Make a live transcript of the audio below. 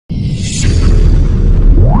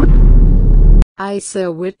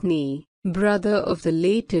Isa Whitney, brother of the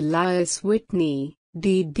late Elias Whitney,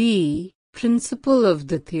 D.D., principal of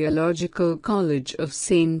the Theological College of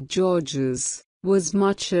St. George's, was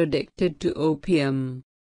much addicted to opium.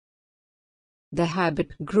 The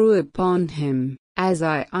habit grew upon him, as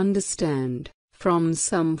I understand, from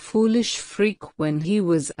some foolish freak when he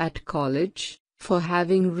was at college, for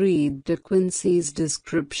having read De Quincey's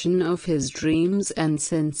description of his dreams and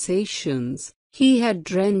sensations, he had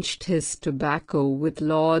drenched his tobacco with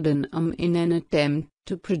laudanum in an attempt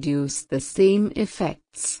to produce the same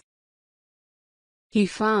effects. He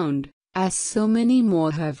found, as so many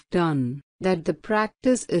more have done, that the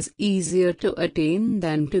practice is easier to attain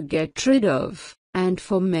than to get rid of, and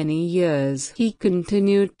for many years he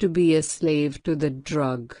continued to be a slave to the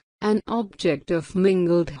drug, an object of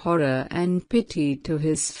mingled horror and pity to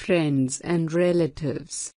his friends and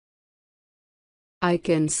relatives. I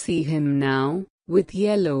can see him now, with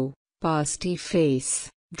yellow, pasty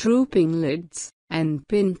face, drooping lids, and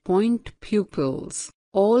pinpoint pupils,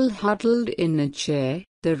 all huddled in a chair,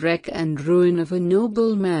 the wreck and ruin of a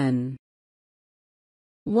noble man.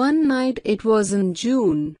 One night, it was in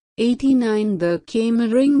June, '89, there came a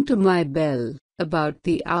ring to my bell, about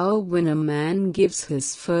the hour when a man gives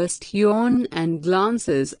his first yawn and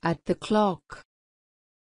glances at the clock.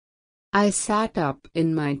 I sat up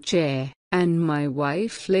in my chair, and my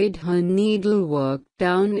wife laid her needlework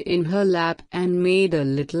down in her lap and made a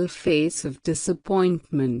little face of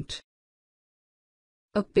disappointment.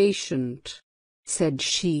 "A patient," said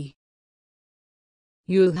she.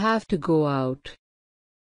 "You'll have to go out."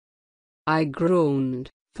 I groaned,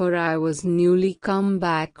 for I was newly come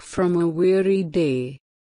back from a weary day.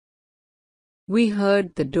 We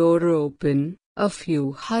heard the door open, a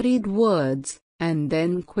few hurried words, and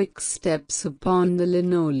then quick steps upon the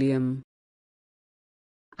linoleum.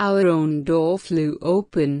 Our own door flew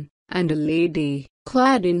open, and a lady,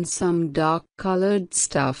 clad in some dark-colored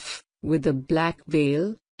stuff, with a black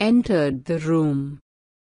veil, entered the room.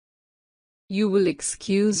 "You will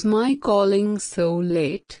excuse my calling so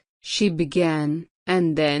late," she began,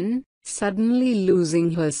 and then, suddenly losing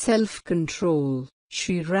her self-control,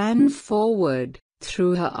 she ran forward,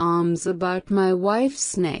 threw her arms about my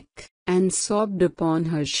wife's neck, and sobbed upon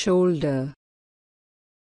her shoulder.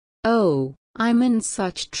 "Oh, I'm in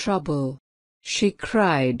such trouble," she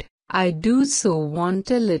cried. "I do so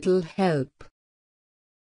want a little help."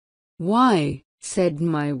 "Why," said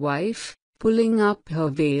my wife, pulling up her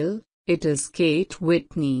veil, "it is Kate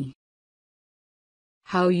Whitney."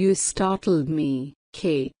 "How you startled me,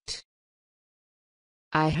 Kate.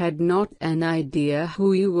 I had not an idea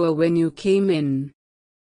who you were when you came in.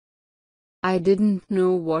 I didn't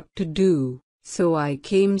know what to do, so I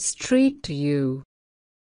came straight to you.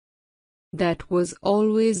 That was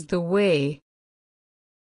always the way.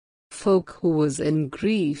 Folk who was in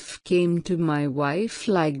grief came to my wife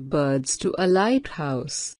like birds to a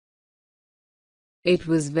lighthouse. It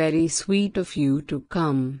was very sweet of you to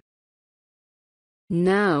come.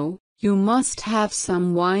 Now, you must have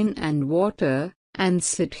some wine and water, and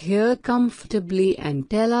sit here comfortably and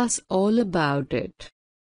tell us all about it.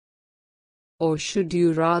 Or should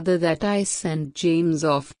you rather that I sent James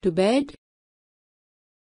off to bed?"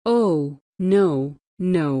 "Oh, no,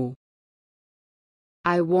 no.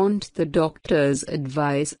 I want the doctor's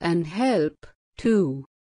advice and help, too.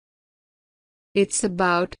 It's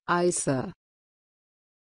about Isa.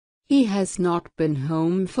 He has not been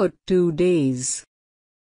home for 2 days.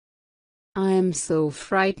 I am so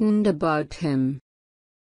frightened about him."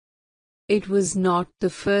 It was not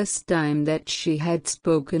the first time that she had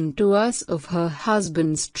spoken to us of her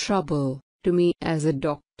husband's trouble, to me as a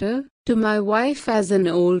doctor, to my wife as an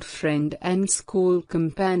old friend and school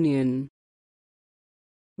companion.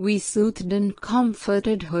 We soothed and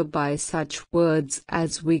comforted her by such words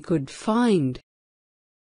as we could find.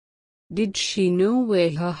 Did she know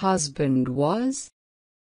where her husband was?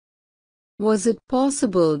 Was it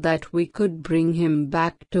possible that we could bring him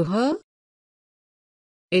back to her?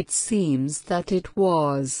 It seems that it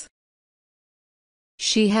was.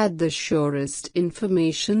 She had the surest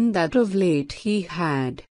information that of late he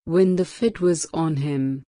had, when the fit was on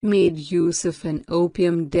him, made use of an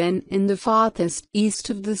opium den in the farthest east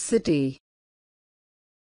of the city.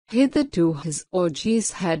 Hitherto his orgies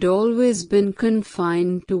had always been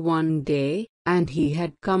confined to one day, and he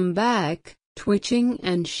had come back, twitching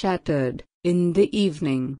and shattered, in the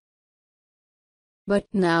evening. But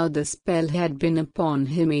now the spell had been upon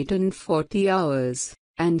him 48 hours,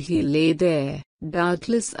 and he lay there,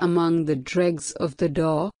 doubtless among the dregs of the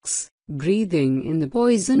docks, breathing in the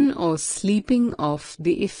poison or sleeping off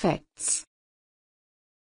the effects.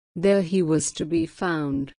 There he was to be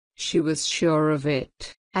found, she was sure of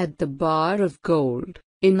it, at the Bar of Gold,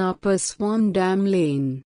 in Upper Swandam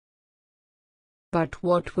Lane. But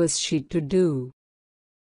what was she to do?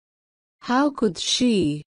 How could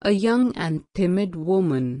she, a young and timid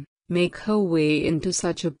woman, make her way into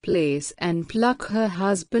such a place and pluck her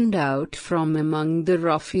husband out from among the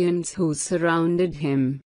ruffians who surrounded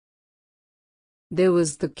him? There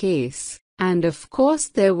was the case, and of course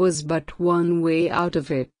there was but one way out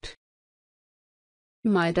of it.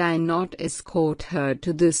 Might I not escort her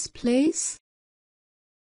to this place?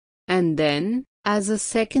 And then, as a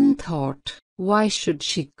second thought, why should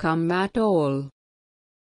she come at all?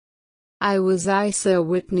 I was Sir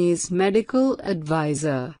Whitney's medical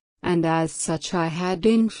adviser, and as such I had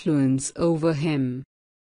influence over him.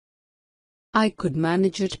 I could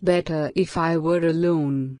manage it better if I were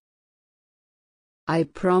alone. I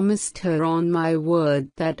promised her on my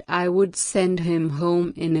word that I would send him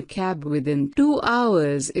home in a cab within 2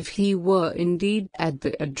 hours if he were indeed at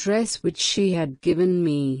the address which she had given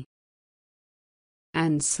me.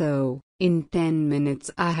 And so, in 10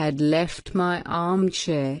 minutes I had left my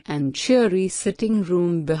armchair and cheery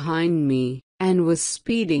sitting-room behind me, and was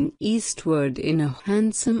speeding eastward in a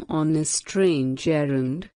hansom on a strange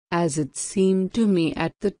errand, as it seemed to me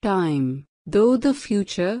at the time, though the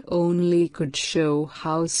future only could show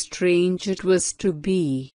how strange it was to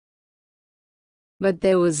be. But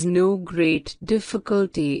there was no great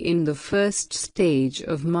difficulty in the first stage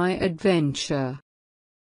of my adventure.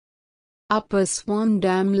 Upper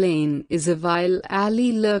Swandam Lane is a vile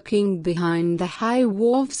alley lurking behind the high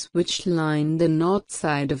wharves which line the north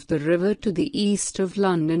side of the river to the east of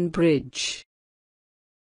London Bridge.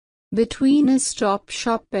 Between a stop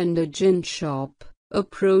shop and a gin shop,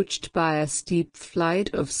 approached by a steep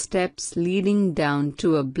flight of steps leading down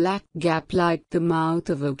to a black gap like the mouth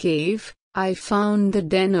of a cave, I found the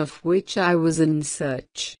den of which I was in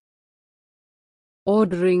search.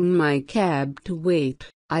 Ordering my cab to wait,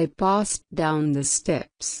 I passed down the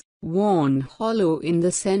steps, worn hollow in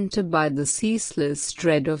the centre by the ceaseless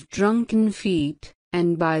tread of drunken feet,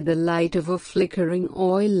 and by the light of a flickering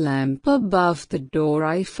oil lamp above the door.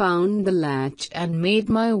 I found the latch and made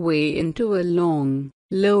my way into a long,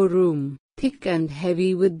 low room, thick and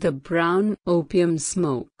heavy with the brown opium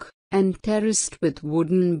smoke, and terraced with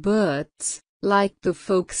wooden berths, like the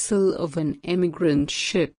forecastle of an emigrant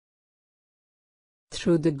ship.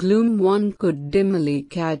 Through the gloom one could dimly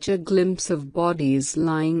catch a glimpse of bodies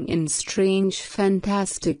lying in strange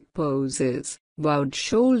fantastic poses, bowed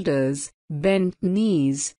shoulders, bent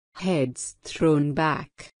knees, heads thrown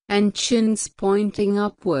back, and chins pointing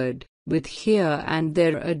upward, with here and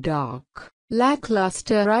there a dark,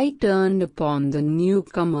 lackluster eye turned upon the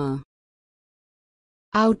newcomer.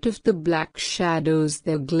 Out of the black shadows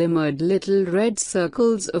there glimmered little red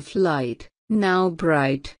circles of light, now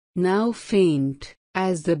bright, now faint,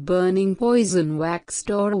 as the burning poison waxed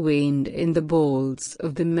or waned in the bowls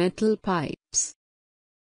of the metal pipes.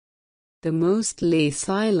 The most lay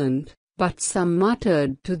silent, but some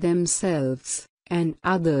muttered to themselves, and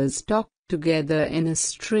others talked together in a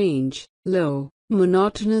strange, low,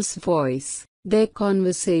 monotonous voice, their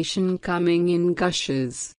conversation coming in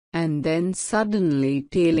gushes, and then suddenly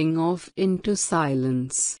tailing off into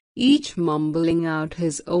silence, each mumbling out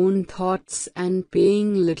his own thoughts and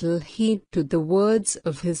paying little heed to the words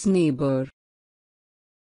of his neighbor.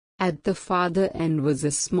 At the farther end was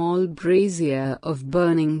a small brazier of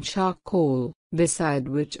burning charcoal, beside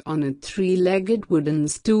which on a three-legged wooden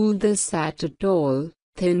stool there sat a tall,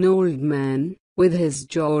 thin old man, with his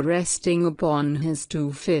jaw resting upon his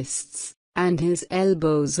two fists, and his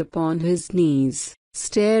elbows upon his knees,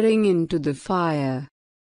 staring into the fire.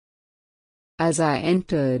 As I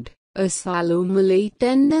entered, a sallow Malay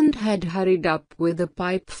attendant had hurried up with a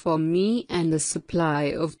pipe for me and a supply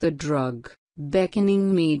of the drug,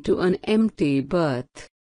 beckoning me to an empty berth.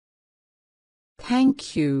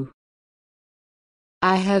 "Thank you.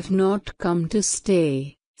 I have not come to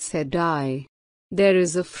stay," said I. "There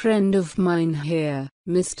is a friend of mine here,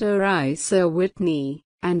 Mr. Sir Whitney,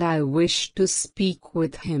 and I wish to speak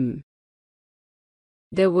with him."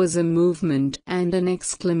 There was a movement and an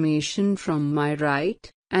exclamation from my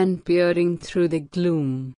right, and peering through the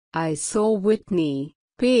gloom, I saw Whitney,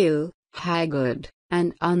 pale, haggard,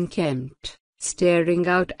 and unkempt, staring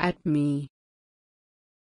out at me.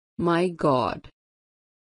 "My God!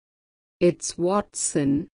 It's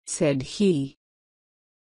Watson," said he.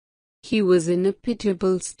 He was in a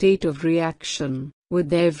pitiable state of reaction,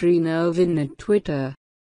 with every nerve in a twitter.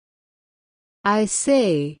 "I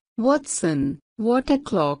say, Watson, what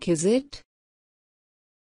o'clock is it?"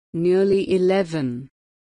 "Nearly 11.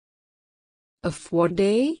 Of what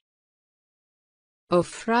day?" of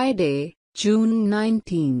Friday, June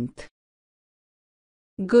 19th.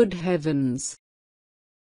 Good heavens!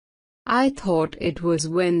 I thought it was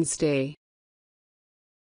Wednesday.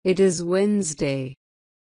 It is Wednesday.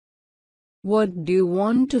 What do you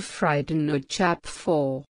want to frighten a chap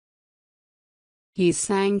for? He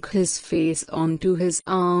sank his face onto his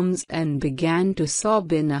arms and began to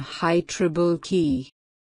sob in a high treble key.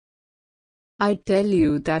 I tell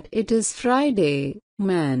you that it is Friday,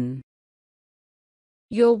 man.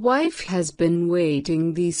 Your wife has been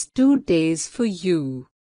waiting these 2 days for you.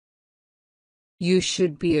 You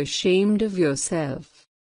should be ashamed of yourself.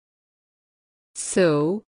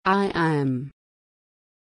 So, I am.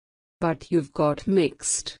 But you've got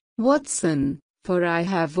mixed, Watson, for I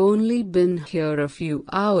have only been here a few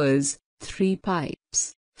hours, 3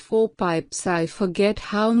 pipes, 4 pipes, I forget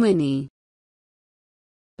how many.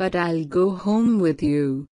 But I'll go home with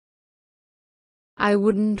you. I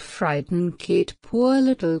wouldn't frighten Kate, poor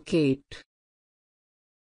little Kate.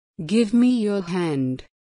 Give me your hand.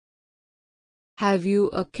 Have you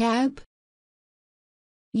a cab?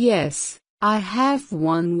 Yes, I have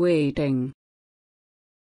one waiting.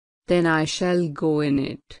 Then I shall go in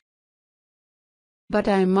it. But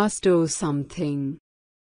I must owe something.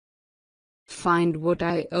 Find what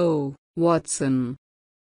I owe, Watson.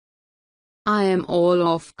 I am all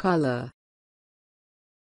off color.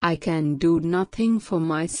 I can do nothing for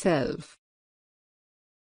myself.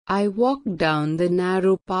 I walked down the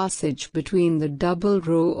narrow passage between the double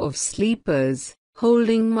row of sleepers,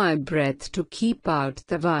 holding my breath to keep out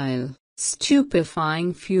the vile,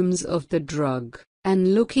 stupefying fumes of the drug,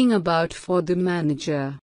 and looking about for the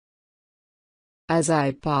manager. As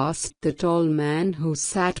I passed the tall man who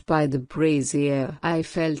sat by the brazier, I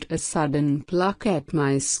felt a sudden pluck at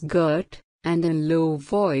my skirt, and a low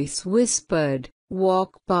voice whispered,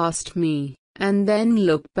 "Walk past me, and then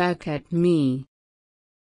look back at me."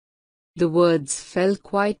 The words fell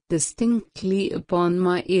quite distinctly upon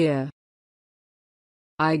my ear.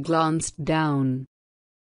 I glanced down.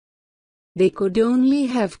 They could only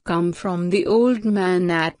have come from the old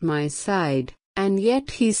man at my side, and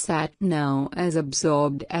yet he sat now as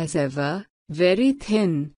absorbed as ever, very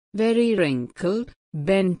thin, very wrinkled,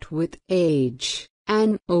 bent with age,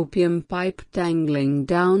 an opium pipe dangling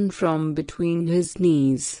down from between his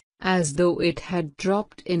knees, as though it had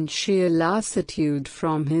dropped in sheer lassitude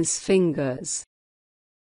from his fingers.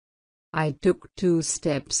 I took 2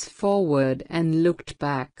 steps forward and looked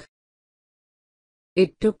back.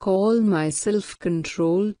 It took all my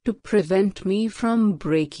self-control to prevent me from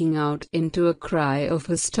breaking out into a cry of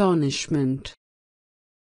astonishment.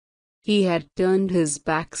 He had turned his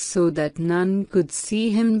back so that none could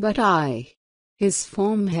see him but I. His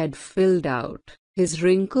form had filled out, his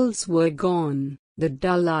wrinkles were gone, the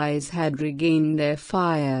dull eyes had regained their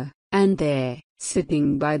fire, and there,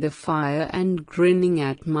 sitting by the fire and grinning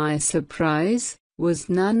at my surprise, was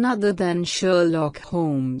none other than Sherlock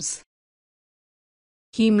Holmes.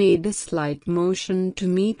 He made a slight motion to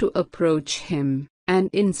me to approach him, and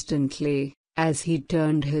instantly, as he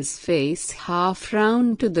turned his face half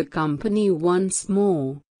round to the company once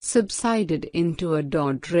more, subsided into a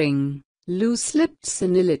doddering, loose-lipped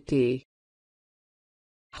senility.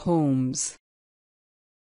 "Holmes,"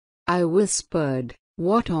 I whispered,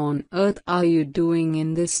 "what on earth are you doing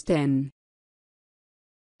in this den?"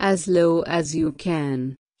 "As low as you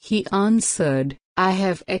can," he answered, "I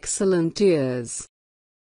have excellent ears.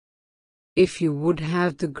 If you would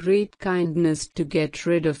have the great kindness to get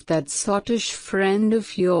rid of that sottish friend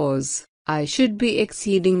of yours, I should be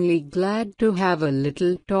exceedingly glad to have a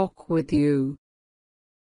little talk with you.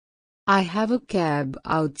 I have a cab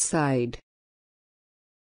outside."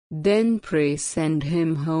 "Then pray send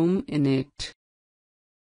him home in it.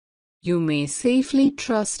 You may safely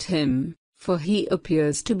trust him, for he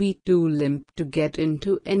appears to be too limp to get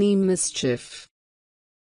into any mischief.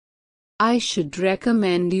 I should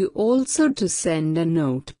recommend you also to send a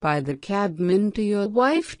note by the cabman to your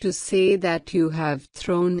wife to say that you have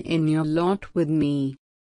thrown in your lot with me.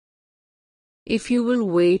 If you will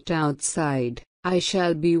wait outside, I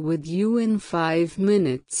shall be with you in 5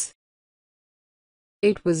 minutes."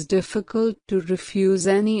 It was difficult to refuse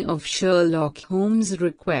any of Sherlock Holmes'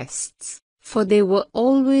 requests, for they were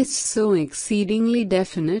always so exceedingly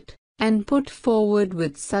definite, and put forward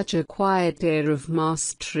with such a quiet air of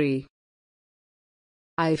mastery.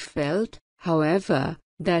 I felt, however,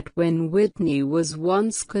 that when Whitney was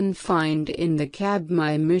once confined in the cab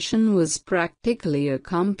my mission was practically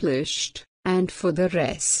accomplished, and for the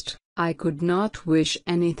rest, I could not wish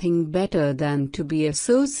anything better than to be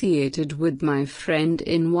associated with my friend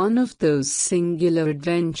in one of those singular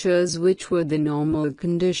adventures which were the normal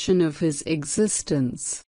condition of his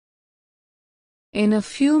existence. In a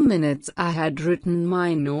few minutes I had written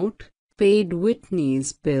my note, paid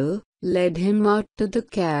Whitney's bill, led him out to the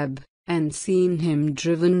cab, and seen him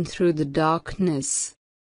driven through the darkness.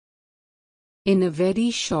 In a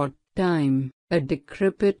very short time, a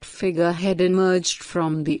decrepit figure had emerged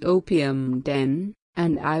from the opium den,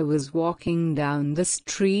 and I was walking down the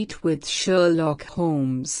street with Sherlock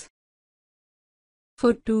Holmes.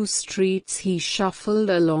 For 2 streets he shuffled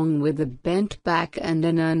along with a bent back and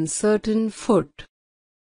an uncertain foot.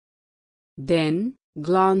 Then,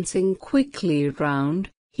 glancing quickly round,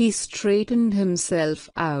 he straightened himself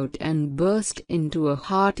out and burst into a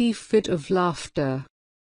hearty fit of laughter.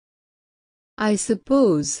 "I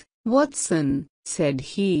suppose, Watson," said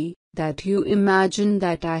he, "that you imagine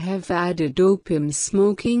that I have added opium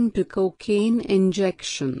smoking to cocaine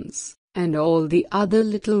injections, and all the other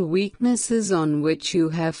little weaknesses on which you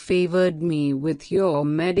have favored me with your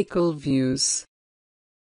medical views.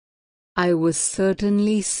 I was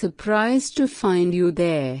certainly surprised to find you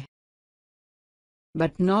there,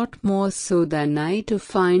 but not more so than I to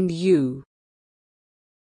find you.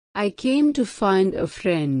 I came to find a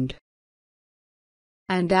friend."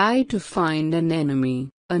 "And I to find an enemy."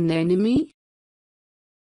 "An enemy?"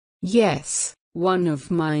 "Yes, one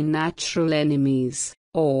of my natural enemies,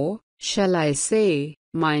 or, shall I say,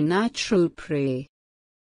 my natural prey.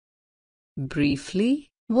 Briefly,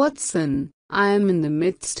 Watson, I am in the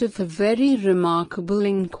midst of a very remarkable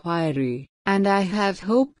inquiry, and I have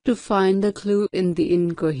hoped to find a clue in the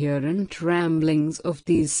incoherent ramblings of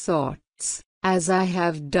these thoughts, as I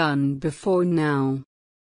have done before now.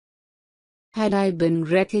 Had I been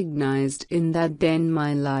recognized in that den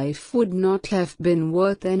my life would not have been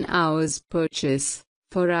worth an hour's purchase,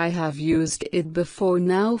 for I have used it before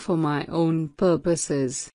now for my own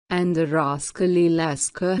purposes, and the rascally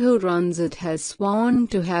Lascar who runs it has sworn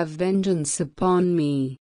to have vengeance upon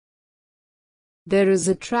me. There is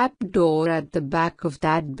a trap-door at the back of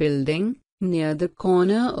that building, near the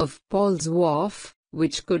corner of Paul's Wharf,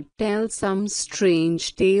 which could tell some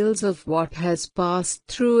strange tales of what has passed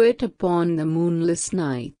through it upon the moonless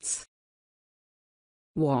nights."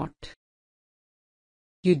 "What?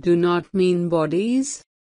 You do not mean bodies?"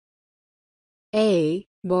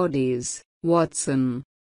 "Bodies, Watson.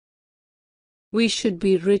 We should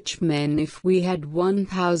be rich men if we had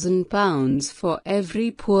 £1,000 for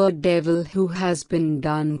every poor devil who has been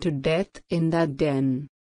done to death in that den.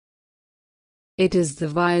 It is the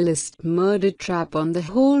vilest murder trap on the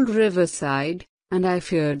whole riverside, and I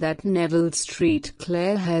fear that Neville Street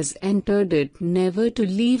Clare has entered it never to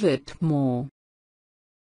leave it more.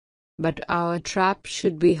 But our trap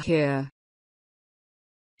should be here."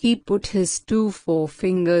 He put his 2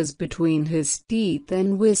 forefingers between his teeth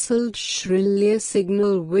and whistled shrilly, a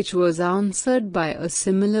signal which was answered by a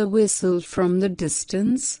similar whistle from the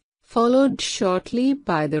distance, followed shortly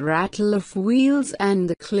by the rattle of wheels and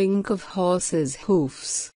the clink of horses'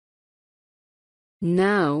 hoofs.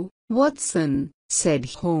 "Now, Watson," said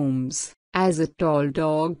Holmes, as a tall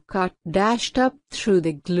dog-cart dashed up through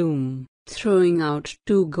the gloom, throwing out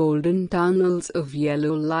 2 golden tunnels of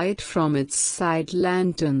yellow light from its side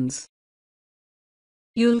lanterns.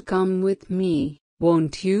 "You'll come with me,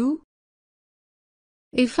 won't you?"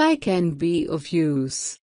 "If I can be of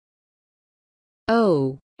use."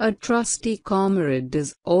 "Oh, a trusty comrade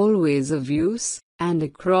is always of use, and a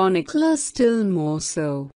chronicler still more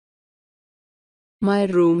so. My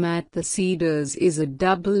room at the Cedars is a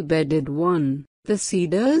double-bedded one." "The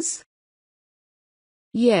Cedars?"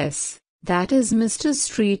 "Yes, that is Mr.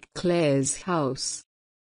 Street Clare's house.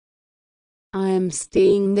 I am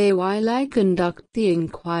staying there while I conduct the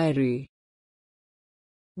inquiry."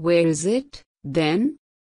 "Where is it, then?"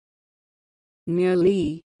 "Near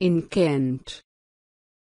Lee, in Kent.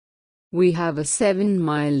 We have a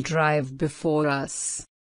 7-mile drive before us."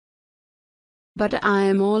 "But I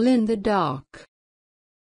am all in the dark."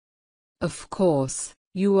 "Of course,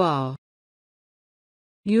 you are.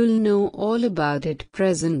 You'll know all about it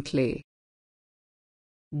presently.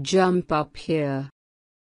 Jump up here."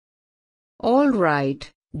 "All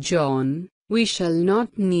right, John, we shall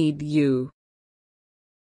not need you.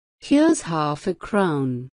 Here's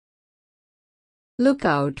 £half-a-crown. Look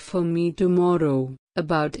out for me tomorrow,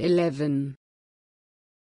 about 11.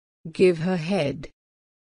 Give her head.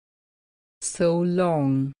 So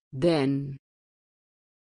long, then."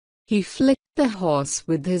 He flicked the horse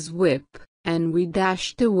with his whip, and we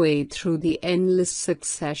dashed away through the endless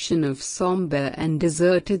succession of sombre and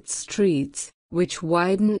deserted streets, which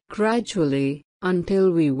widened gradually, until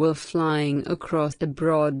we were flying across a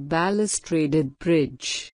broad balustraded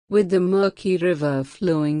bridge, with the murky river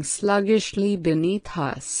flowing sluggishly beneath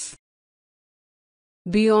us.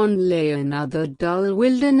 Beyond lay another dull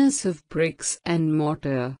wilderness of bricks and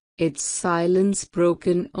mortar, its silence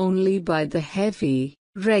broken only by the heavy,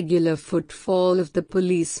 regular footfall of the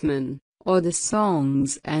policeman, or the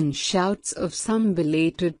songs and shouts of some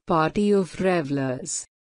belated party of revelers.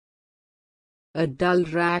 A dull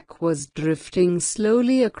wrack was drifting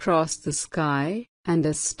slowly across the sky, and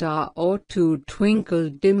a star or two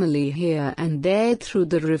twinkled dimly here and there through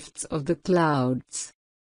the rifts of the clouds.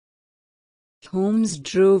 Holmes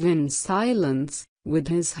drove in silence, with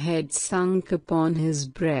his head sunk upon his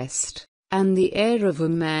breast, and the air of a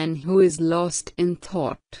man who is lost in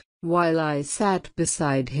thought, while I sat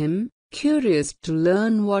beside him, curious to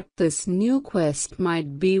learn what this new quest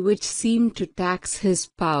might be which seemed to tax his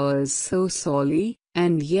powers so sorely,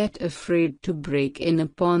 and yet afraid to break in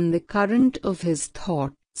upon the current of his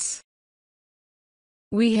thoughts.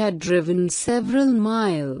 We had driven several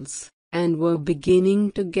miles, and were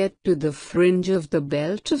beginning to get to the fringe of the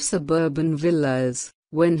belt of suburban villas,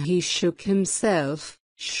 when he shook himself,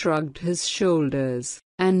 shrugged his shoulders,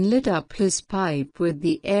 and lit up his pipe with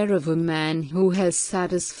the air of a man who has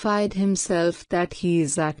satisfied himself that he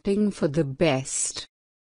is acting for the best.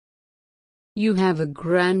 "You have a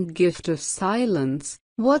grand gift of silence,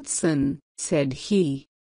 Watson," said he.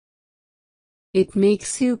 "It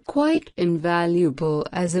makes you quite invaluable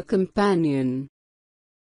as a companion.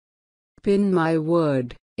 Pin my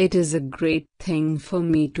word, it is a great thing for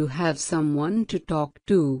me to have someone to talk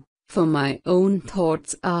to, for my own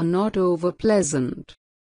thoughts are not over pleasant.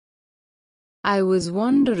 I was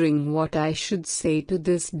wondering what I should say to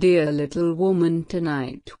this dear little woman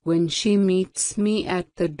tonight when she meets me at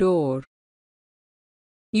the door.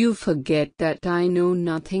 You forget that I know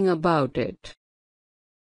nothing about it.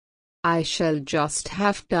 I shall just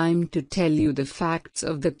have time to tell you the facts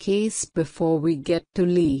of the case before we get to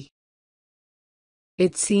Lee.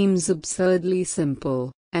 It seems absurdly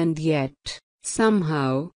simple, and yet,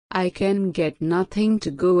 somehow, I can get nothing to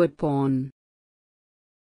go upon.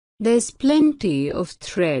 There's plenty of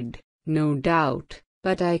thread, no doubt,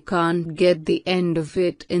 but I can't get the end of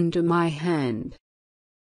it into my hand.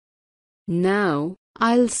 Now,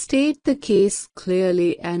 I'll state the case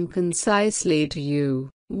clearly and concisely to you,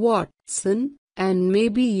 Watson, and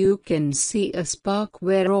maybe you can see a spark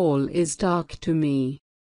where all is dark to me.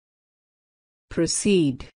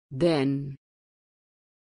 Proceed, then.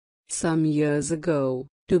 Some years ago,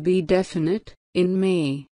 to be definite, in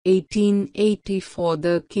May 1884,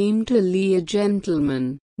 there came to Lee a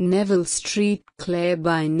gentleman, Neville Street Clare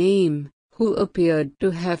by name, who appeared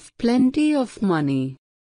to have plenty of money.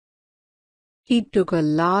 He took a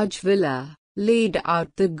large villa, laid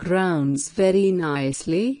out the grounds very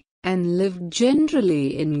nicely, and lived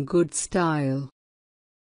generally in good style.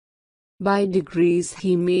 By degrees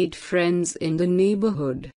he made friends in the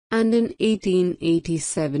neighborhood, and in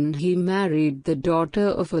 1887 he married the daughter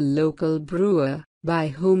of a local brewer, by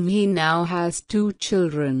whom he now has 2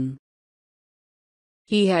 children.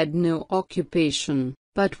 He had no occupation,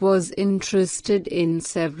 but was interested in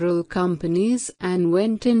several companies and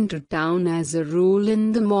went into town as a rule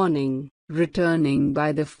in the morning, returning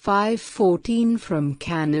by the 5:14 from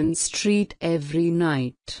Cannon Street every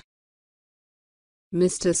night.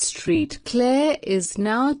 Mr. Street Clare is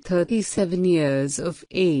now 37 years of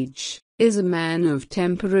age, is a man of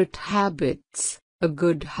temperate habits, a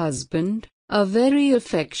good husband, a very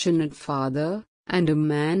affectionate father, and a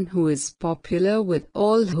man who is popular with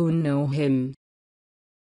all who know him.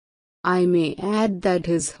 I may add that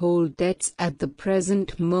his whole debts at the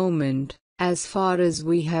present moment, as far as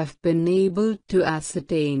we have been able to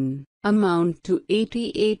ascertain, amount to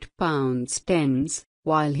 £88,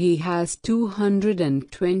 while he has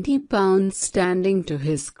 £220 standing to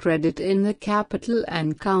his credit in the Capital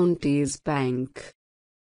and Counties Bank.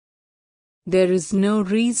 There is no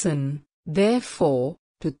reason, therefore,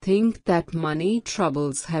 to think that money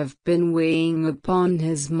troubles have been weighing upon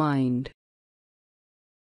his mind.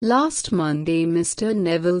 Last Monday Mr.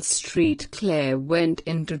 Neville Street Clare went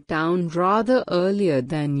into town rather earlier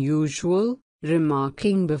than usual,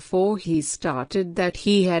 remarking before he started that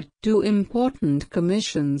he had 2 important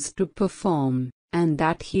commissions to perform, and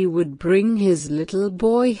that he would bring his little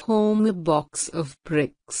boy home a box of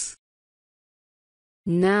bricks.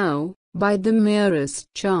 Now, by the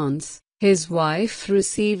merest chance, his wife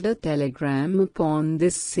received a telegram upon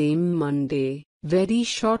this same Monday, very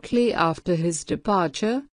shortly after his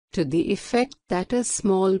departure, to the effect that a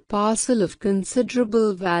small parcel of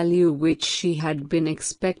considerable value which she had been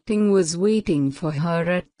expecting was waiting for her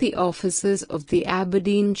at the offices of the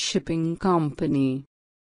Aberdeen Shipping Company.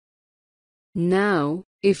 Now,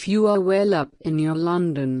 if you are well up in your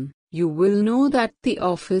London, you will know that the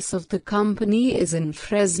office of the company is in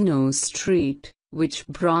Fresno Street, which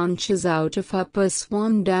branches out of Upper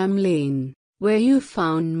Swan-Dam Lane, where you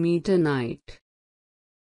found me tonight.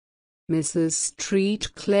 Mrs.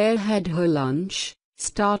 Street Clare had her lunch,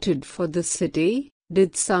 started for the city,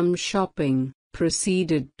 did some shopping,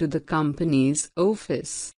 proceeded to the company's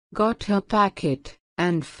office, got her packet,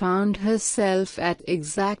 and found herself at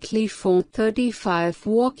exactly 4:35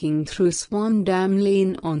 walking through Swan-Dam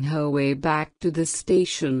Lane on her way back to the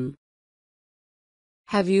station.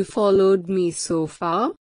 Have you followed me so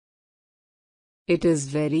far? It is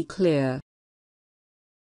very clear.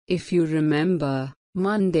 If you remember,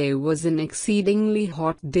 Monday was an exceedingly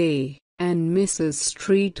hot day, and Mrs.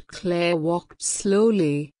 Street Clare walked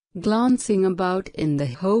slowly, glancing about in the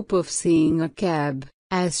hope of seeing a cab,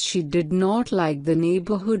 as she did not like the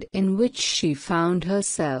neighborhood in which she found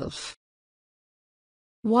herself.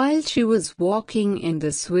 While she was walking in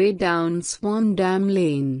this way down Swan-Dam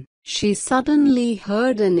Lane, she suddenly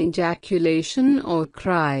heard an ejaculation or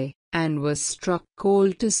cry, and was struck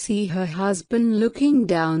cold to see her husband looking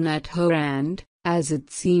down at her and, as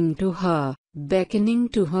it seemed to her, beckoning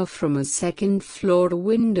to her from a second-floor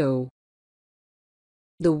window.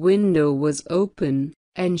 The window was open,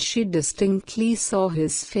 and she distinctly saw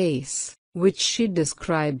his face, which she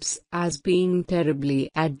describes as being terribly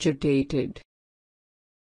agitated.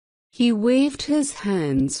 He waved his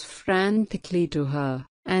hands frantically to her,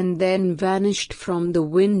 and then vanished from the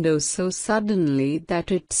window so suddenly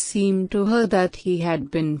that it seemed to her that he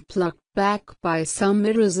had been plucked back by some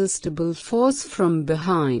irresistible force from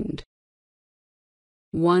behind.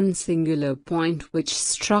 One singular point which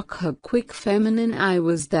struck her quick feminine eye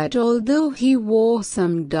was that although he wore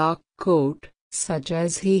some dark coat, such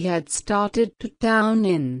as he had started to town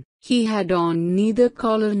in, he had on neither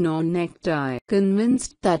collar nor necktie.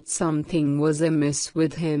 Convinced that something was amiss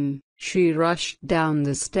with him, she rushed down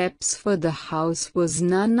the steps, for the house was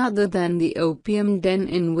none other than the opium den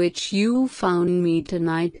in which you found me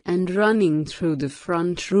tonight, and running through the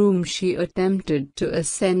front room she attempted to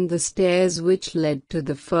ascend the stairs which led to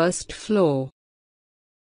the first floor.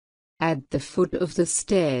 At the foot of the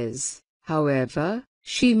stairs, however,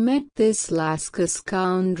 she met this Lascar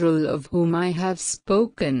scoundrel of whom I have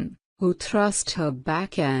spoken, who thrust her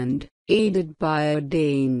back and, aided by a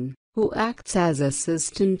Dane, who acts as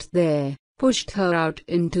assistant there, pushed her out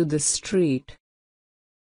into the street.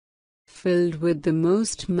 Filled with the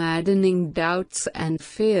most maddening doubts and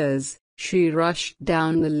fears, she rushed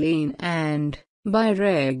down the lane and, by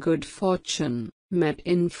rare good fortune, met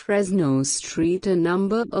in Fresno Street a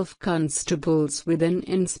number of constables with an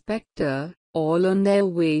inspector, all on their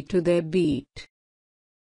way to their beat.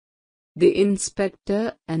 The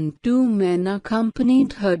inspector and two men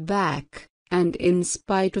accompanied her back, and in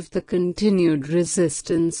spite of the continued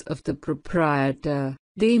resistance of the proprietor,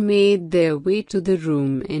 they made their way to the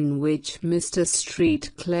room in which Mr.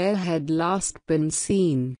 Street Clare had last been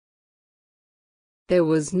seen. There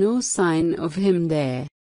was no sign of him there.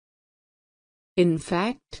 In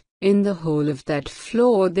fact, in the whole of that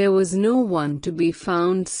floor there was no one to be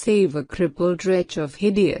found save a crippled wretch of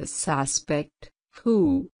hideous aspect,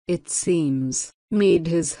 who, it seems, made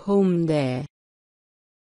his home there.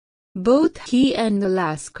 Both he and the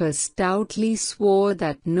Lascar stoutly swore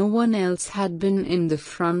that no one else had been in the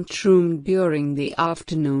front room during the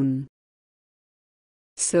afternoon.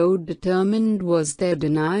 So determined was their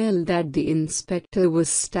denial that the inspector was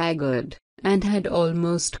staggered, and had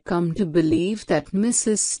almost come to believe that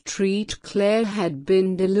Mrs. Street Clare had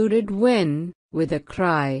been deluded when, with a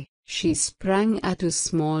cry, she sprang at a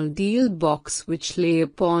small deal box which lay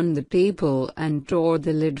upon the table and tore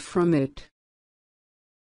the lid from it.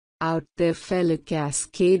 Out there fell a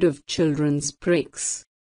cascade of children's bricks.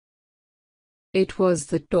 It was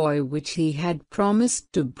the toy which he had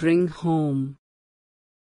promised to bring home.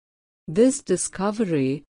 This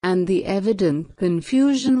discovery, and the evident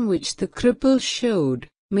confusion which the cripple showed,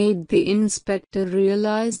 made the inspector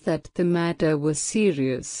realize that the matter was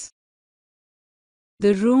serious.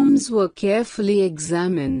 The rooms were carefully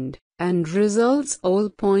examined, and results all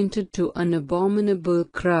pointed to an abominable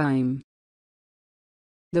crime.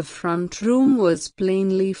 The front room was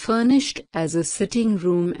plainly furnished as a sitting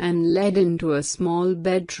room and led into a small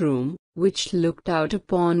bedroom, which looked out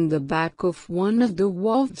upon the back of one of the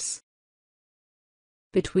wharves.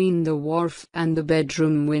 Between the wharf and the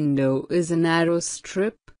bedroom window is a narrow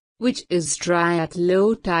strip, which is dry at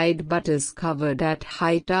low tide but is covered at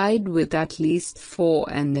high tide with at least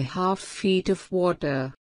 4.5 feet of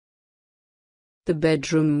water. The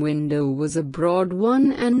bedroom window was a broad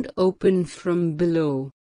one and open from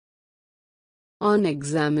below. On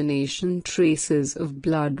examination, traces of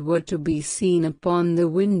blood were to be seen upon the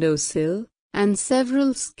windowsill, and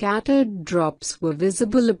several scattered drops were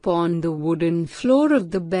visible upon the wooden floor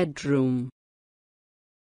of the bedroom.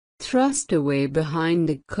 Thrust away behind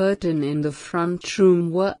a curtain in the front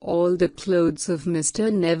room were all the clothes of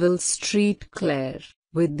Mr. Neville Street Clare,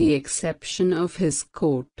 with the exception of his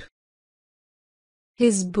coat.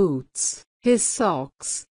 His boots, his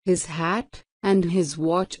socks, his hat, and his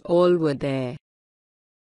watch all were there.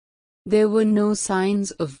 There were no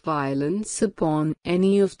signs of violence upon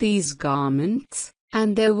any of these garments,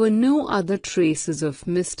 and there were no other traces of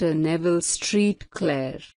Mr. Neville Street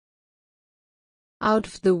Clare. Out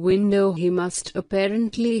of the window he must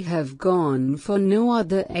apparently have gone, for no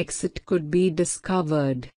other exit could be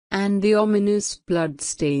discovered, and the ominous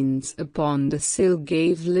bloodstains upon the sill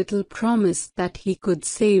gave little promise that he could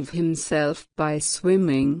save himself by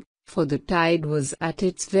swimming, for the tide was at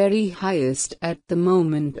its very highest at the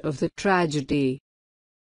moment of the tragedy.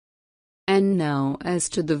 And now as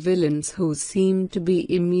to the villains who seemed to be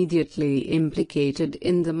immediately implicated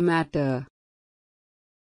in the matter.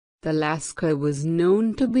 The Lascar was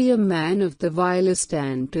known to be a man of the vilest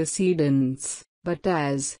antecedents, but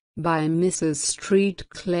as, by Mrs. Street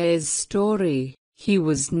Clare's story, he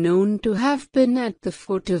was known to have been at the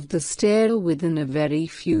foot of the stair within a very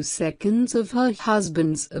few seconds of her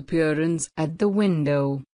husband's appearance at the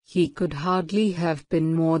window, he could hardly have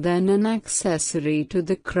been more than an accessory to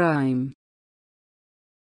the crime.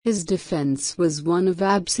 His defense was one of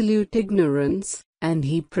absolute ignorance, and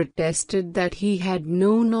he protested that he had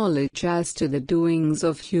no knowledge as to the doings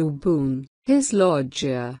of Hugh Boone, his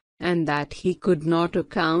lodger, and that he could not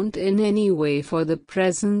account in any way for the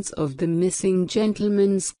presence of the missing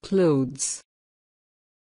gentleman's clothes.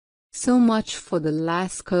 So much for the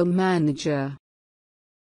Lascar manager.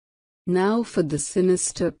 Now for the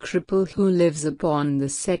sinister cripple who lives upon the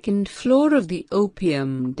second floor of the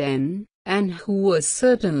opium den, and who was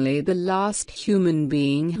certainly the last human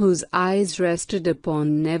being whose eyes rested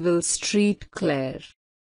upon Neville Street Clare.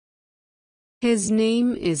 His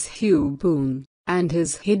name is Hugh Boone, and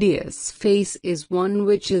his hideous face is one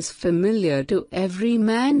which is familiar to every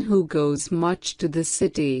man who goes much to the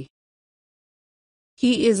city.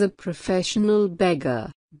 He is a professional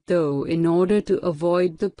beggar, though in order to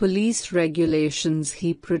avoid the police regulations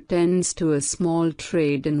he pretends to a small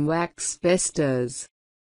trade in wax vestas.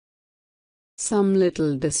 Some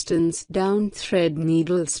little distance down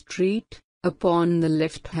Threadneedle Street, upon the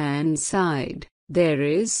left-hand side, there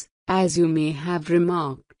is, as you may have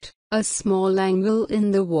remarked, a small angle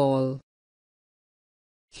in the wall.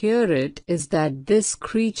 Here it is that this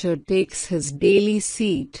creature takes his daily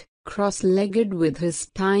seat, cross-legged with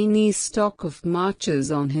his tiny stock of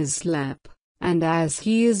matches on his lap, and as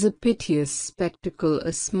he is a piteous spectacle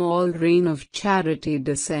a small rain of charity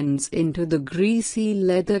descends into the greasy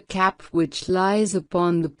leather cap which lies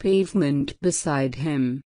upon the pavement beside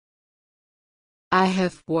him. I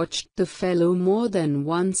have watched the fellow more than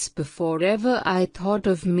once before ever I thought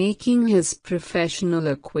of making his professional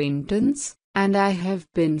acquaintance, and I have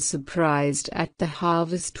been surprised at the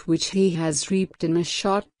harvest which he has reaped in a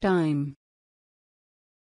short time.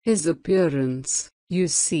 His appearance, you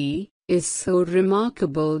see, is so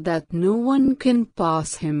remarkable that no one can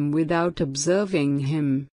pass him without observing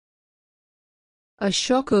him. A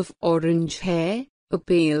shock of orange hair, a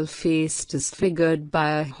pale face disfigured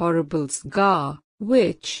by a horrible scar,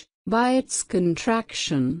 which, by its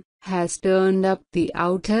contraction, has turned up the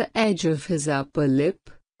outer edge of his upper lip,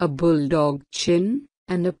 a bulldog chin,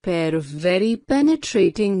 and a pair of very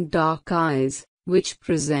penetrating dark eyes, which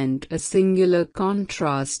present a singular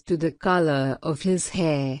contrast to the color of his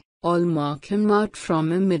hair, all mark him out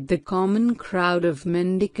from amid the common crowd of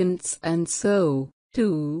mendicants, and so,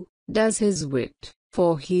 too, does his wit,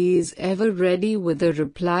 for he is ever ready with a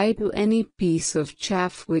reply to any piece of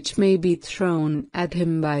chaff which may be thrown at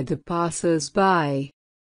him by the passers-by.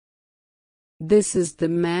 This is the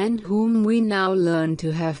man whom we now learn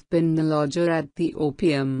to have been the lodger at the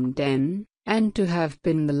opium den, and to have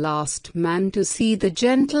been the last man to see the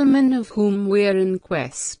gentleman of whom we are in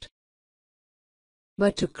quest.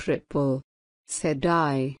 But a cripple, said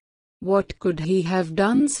I. What could he have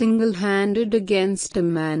done single-handed against a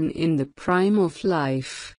man in the prime of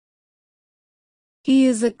life? He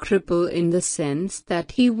is a cripple in the sense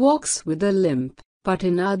that he walks with a limp, but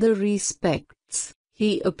in other respects,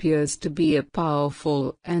 he appears to be a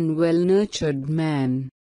powerful and well-nurtured man.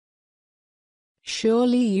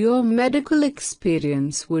 Surely your medical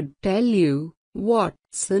experience would tell you,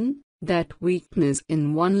 Watson, that weakness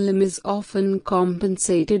in one limb is often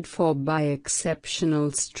compensated for by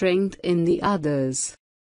exceptional strength in the others.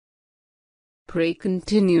 Pray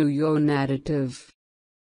continue your narrative.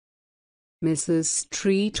 Mrs.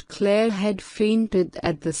 Street Clare had fainted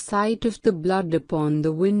at the sight of the blood upon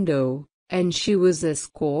the window, and she was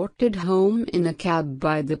escorted home in a cab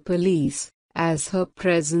by the police, as her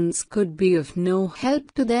presence could be of no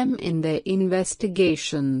help to them in their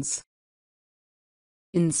investigations.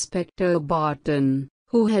 Inspector Barton,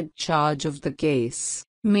 who had charge of the case,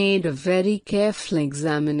 made a very careful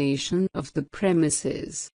examination of the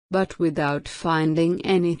premises, but without finding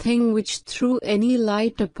anything which threw any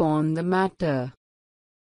light upon the matter.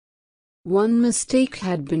 One mistake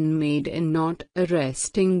had been made in not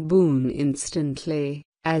arresting Boone instantly,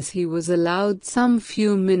 as he was allowed some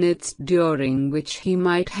few minutes during which he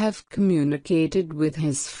might have communicated with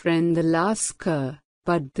his friend the Lascar,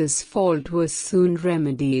 but this fault was soon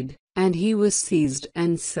remedied, and he was seized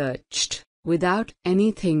and searched, without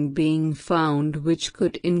anything being found which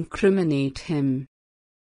could incriminate him.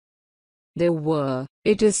 There were,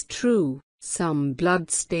 it is true, some blood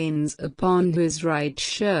stains upon his right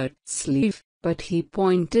shirt sleeve, but he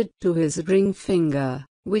pointed to his ring finger,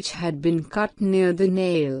 which had been cut near the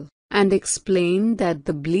nail, and explained that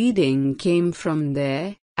the bleeding came from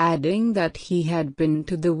there, adding that he had been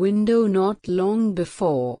to the window not long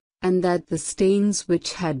before, and that the stains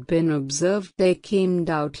which had been observed there came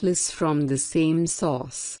doubtless from the same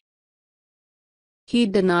source. He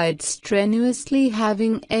denied strenuously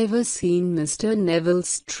having ever seen Mr. Neville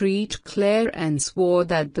Street Clare and swore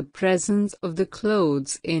that the presence of the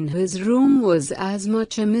clothes in his room was as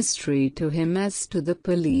much a mystery to him as to the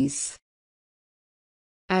police.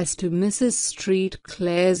 As to Mrs. Street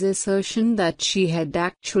Clare's assertion that she had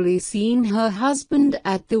actually seen her husband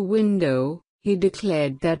at the window, he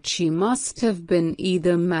declared that she must have been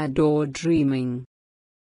either mad or dreaming.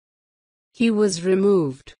 He was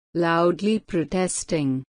removed, loudly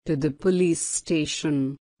protesting, to the police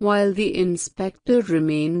station, while the inspector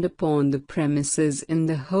remained upon the premises in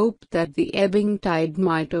the hope that the ebbing tide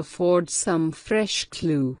might afford some fresh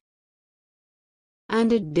clue.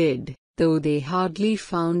 And it did, though they hardly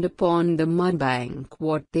found upon the mudbank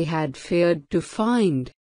what they had feared to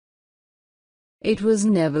find. It was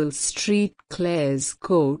Neville Street Clare's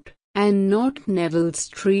coat, and not Neville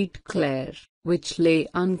Street Clare, which lay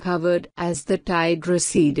uncovered as the tide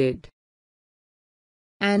receded.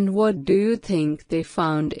 And what do you think they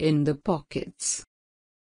found in the pockets?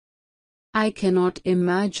 I cannot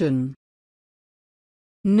imagine.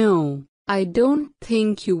 No, I don't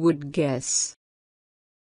think you would guess.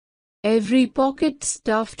 Every pocket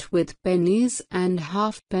stuffed with pennies and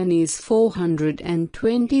halfpennies,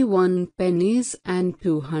 421 pennies and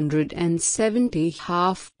 270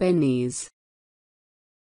 halfpennies.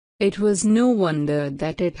 It was no wonder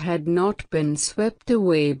that it had not been swept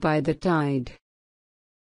away by the tide.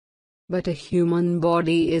 But a human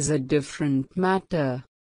body is a different matter.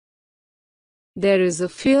 There is a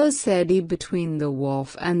fierce eddy between the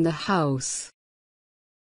wharf and the house.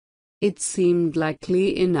 It seemed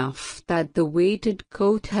likely enough that the weighted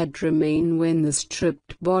coat had remained when the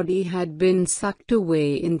stripped body had been sucked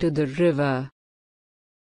away into the river.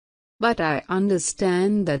 But I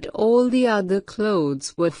understand that all the other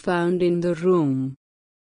clothes were found in the room.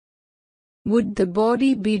 Would the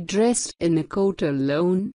body be dressed in a coat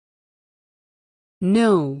alone?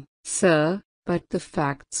 No, sir, but the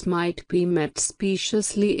facts might be met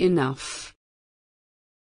speciously enough.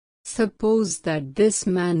 Suppose that this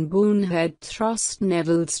man Boone had thrust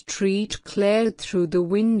Neville Street Clare through the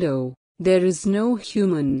window, there is no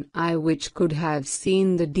human eye which could have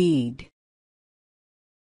seen the deed.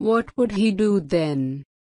 What would he do then?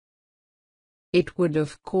 It would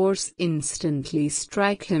of course instantly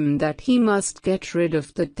strike him that he must get rid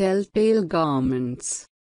of the telltale garments.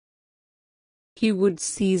 He would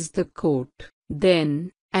seize the coat,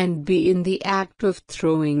 then, and be in the act of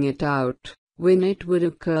throwing it out, when it would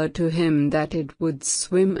occur to him that it would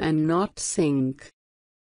swim and not sink.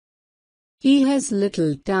 He has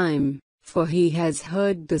little time, for he has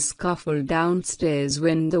heard the scuffle downstairs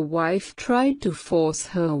when the wife tried to force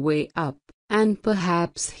her way up, and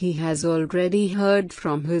perhaps he has already heard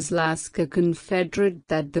from his Lascar confederate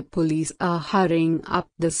that the police are hurrying up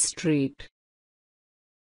the street.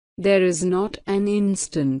 There is not an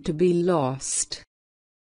instant to be lost.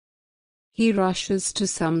 He rushes to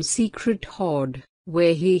some secret hoard,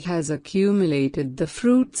 where he has accumulated the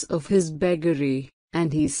fruits of his beggary,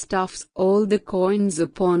 and he stuffs all the coins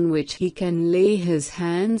upon which he can lay his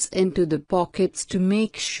hands into the pockets to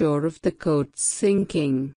make sure of the coat's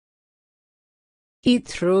sinking. He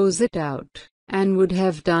throws it out, and would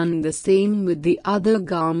have done the same with the other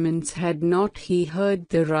garments had not he heard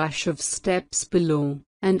the rush of steps below,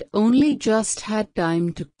 and only just had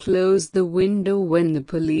time to close the window when the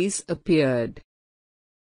police appeared.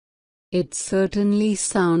 It certainly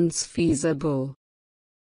sounds feasible.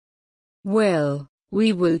 Well,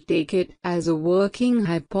 we will take it as a working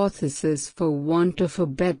hypothesis for want of a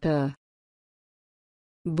better.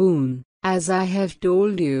 Boone, as I have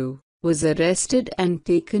told you, was arrested and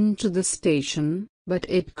taken to the station, but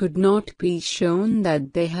it could not be shown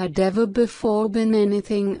that there had ever before been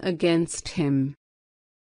anything against him.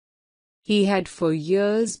 He had for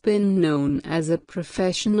years been known as a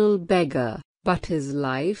professional beggar, but his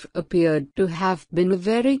life appeared to have been a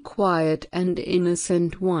very quiet and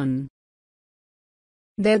innocent one.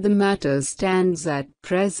 There the matter stands at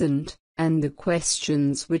present, and the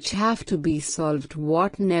questions which have to be solved: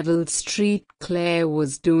 what Neville Street Clare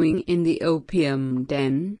was doing in the opium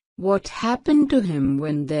den, what happened to him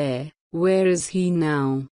when there, where is he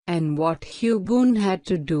now, and what Hugh Boone had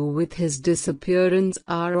to do with his disappearance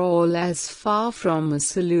are all as far from a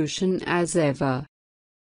solution as ever.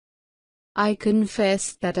 I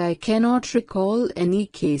confess that I cannot recall any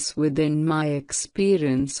case within my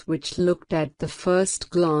experience which looked at the first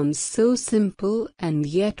glance so simple and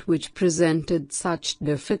yet which presented such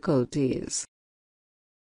difficulties.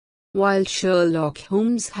 While Sherlock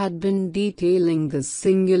Holmes had been detailing this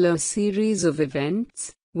singular series of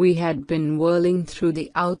events, we had been whirling through the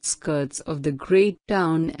outskirts of the great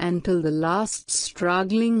town until the last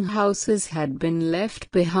straggling houses had been left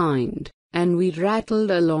behind, and we rattled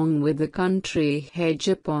along with the country hedge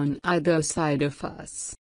upon either side of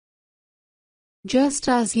us. Just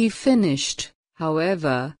as he finished,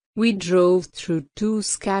 however, we drove through two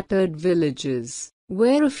scattered villages,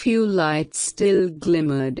 where a few lights still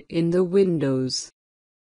glimmered in the windows.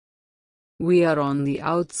 "We are on the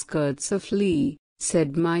outskirts of Lee,"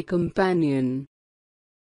 said my companion.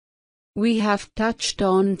 "We have touched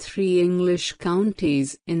on 3 English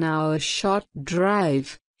counties in our short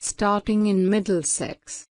drive, starting in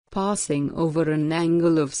Middlesex, passing over an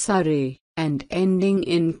angle of Surrey, and ending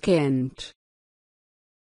in Kent.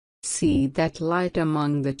 See that light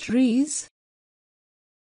among the trees?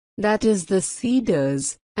 That is the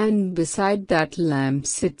Cedars, and beside that lamp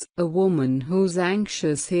sits a woman whose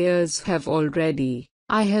anxious ears have already,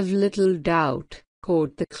 I have little doubt,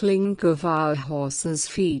 caught the clink of our horses'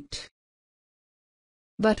 feet."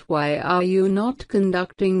 "But why are you not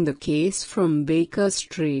conducting the case from Baker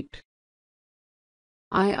Street?"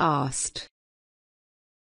 I asked.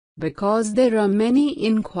 "Because there are many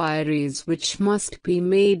inquiries which must be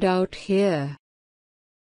made out here.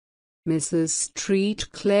 Mrs.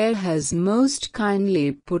 Street Clare has most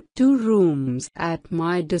kindly put 2 rooms at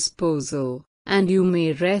my disposal, and you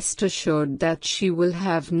may rest assured that she will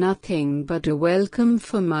have nothing but a welcome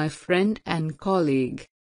for my friend and colleague.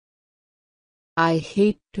 I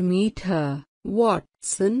hate to meet her,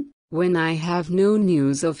 Watson, when I have no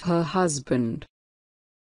news of her husband.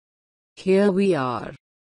 Here we are."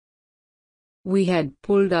 We had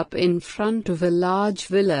pulled up in front of a large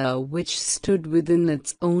villa which stood within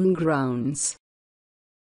its own grounds.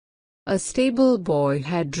 A stable boy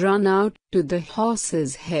had run out to the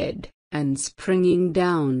horse's head, and springing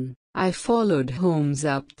down, I followed Holmes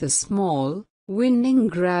up the small, winding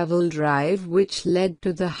gravel drive which led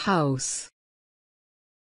to the house.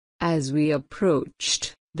 As we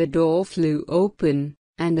approached, the door flew open,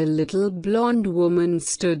 and a little blonde woman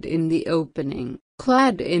stood in the opening,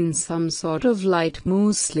 clad in some sort of light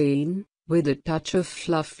muslin, with a touch of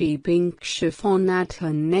fluffy pink chiffon at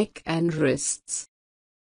her neck and wrists.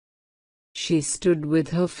 She stood with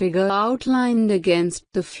her figure outlined against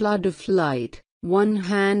the flood of light, one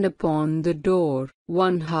hand upon the door,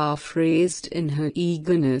 one half raised in her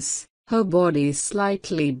eagerness, her body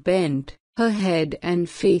slightly bent, her head and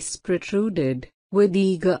face protruded, with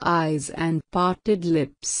eager eyes and parted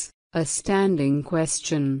lips, a standing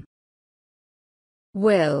question.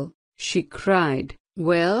 "Well," she cried,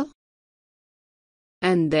 "well?"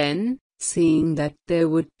 And then, seeing that there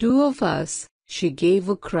were 2 of us, she gave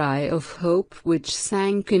a cry of hope which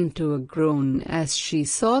sank into a groan as she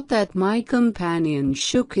saw that my companion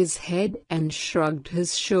shook his head and shrugged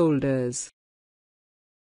his shoulders.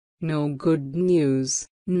 "No good news,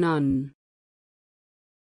 none."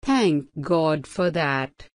 "Thank God for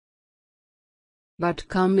that. But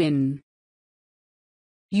come in.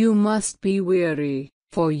 You must be weary,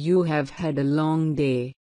 for you have had a long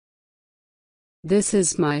day. This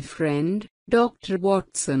is my friend, Dr.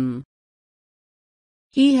 Watson.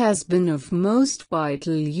 He has been of most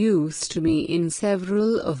vital use to me in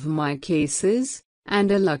several of my cases,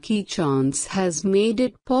 and a lucky chance has made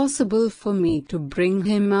it possible for me to bring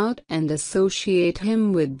him out and associate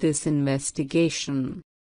him with this investigation.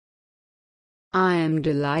 I am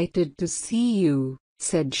delighted to see you,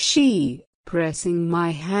 said she, pressing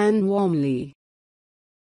my hand warmly.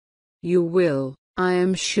 You will, I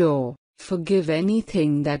am sure, forgive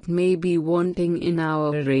anything that may be wanting in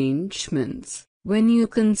our arrangements, when you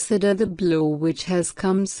consider the blow which has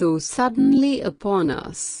come so suddenly upon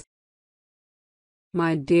us.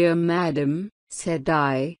 My dear madam, said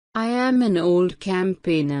I am an old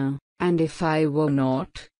campaigner, and if I were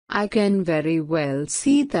not, I can very well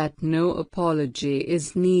see that no apology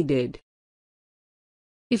is needed.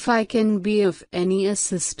 If I can be of any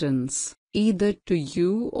assistance, either to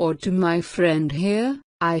you or to my friend here,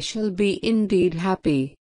 I shall be indeed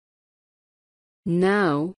happy.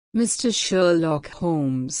 Now, Mr. Sherlock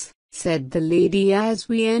Holmes, said the lady as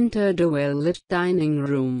we entered a well-lit dining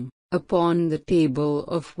room, upon the table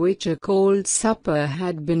of which a cold supper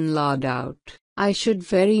had been laid out, I should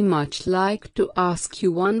very much like to ask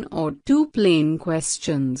you one or two plain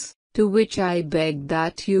questions, to which I beg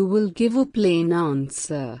that you will give a plain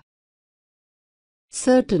answer.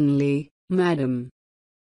 Certainly, madam.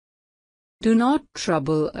 Do not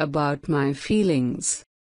trouble about my feelings.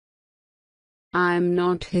 I am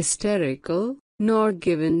not hysterical, nor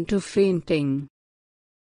given to fainting.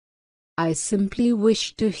 I simply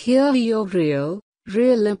wish to hear your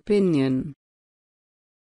real opinion.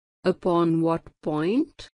 Upon what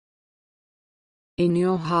point? In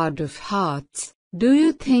your heart of hearts, do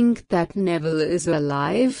you think that Neville is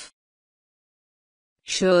alive?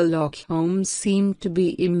 Sherlock Holmes seemed to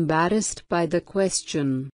be embarrassed by the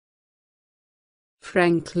question.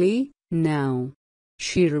 Frankly, now,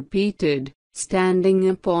 she repeated, standing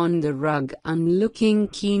upon the rug and looking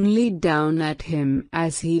keenly down at him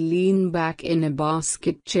as he leaned back in a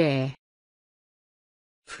basket chair.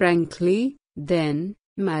 Frankly, then,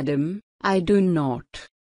 madam, I do not.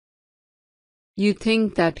 You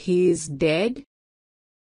think that he is dead?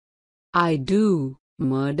 I do.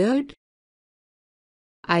 Murdered?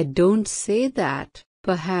 I don't say that,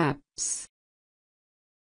 perhaps.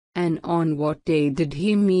 And on what day did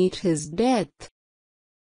he meet his death?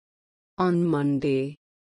 On Monday.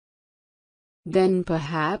 Then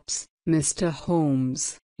perhaps, Mr.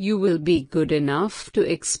 Holmes, you will be good enough to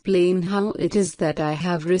explain how it is that I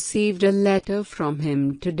have received a letter from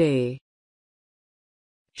him today.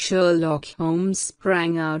 Sherlock Holmes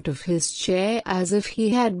sprang out of his chair as if he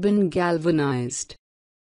had been galvanized.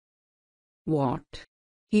 What?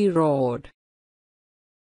 He roared.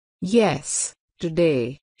 Yes,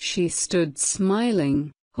 today. She stood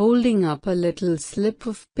smiling, holding up a little slip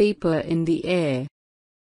of paper in the air.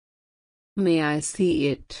 May I see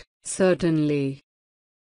it? Certainly.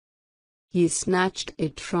 He snatched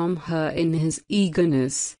it from her in his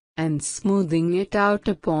eagerness, and smoothing it out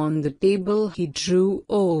upon the table he drew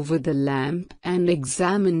over the lamp and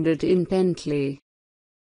examined it intently.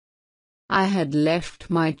 I had left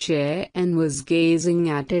my chair and was gazing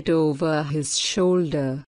at it over his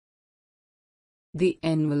shoulder. The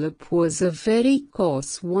envelope was a very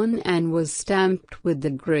coarse one and was stamped with the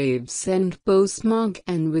Gravesend postmark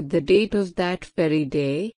and with the date of that very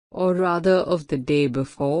day, or rather of the day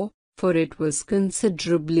before, for it was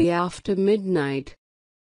considerably after midnight.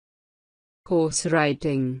 Coarse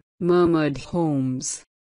writing, murmured Holmes.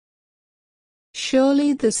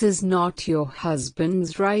 Surely this is not your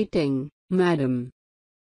husband's writing, madam.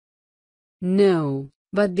 No,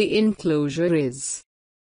 but the enclosure is.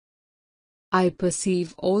 I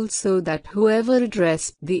perceive also that whoever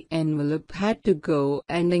addressed the envelope had to go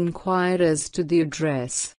and inquire as to the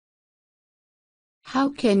address. How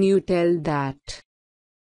can you tell that?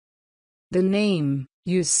 The name,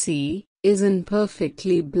 you see, is in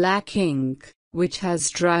perfectly black ink, which has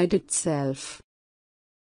dried itself.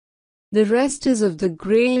 The rest is of the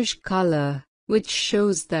grayish color, which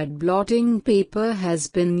shows that blotting paper has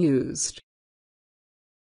been used.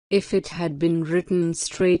 If it had been written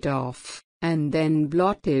straight off, and then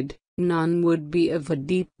blotted, none would be of a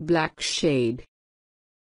deep black shade.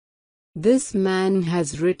 This man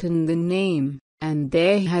has written the name, and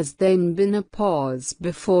there has then been a pause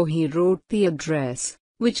before he wrote the address,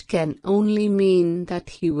 which can only mean that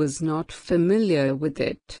he was not familiar with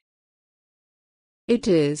it. It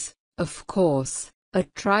is, of course, a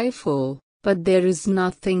trifle, but there is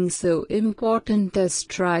nothing so important as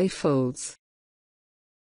trifles.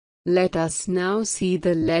 Let us now see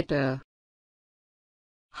the letter.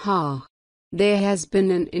 Ha! There has been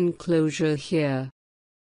an enclosure here.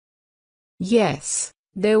 Yes,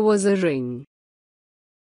 there was a ring.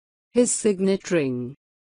 His signet ring.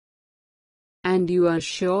 And you are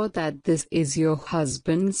sure that this is your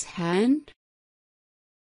husband's hand?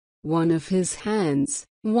 One of his hands,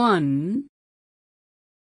 one.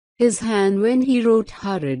 His hand when he wrote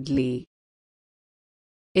hurriedly.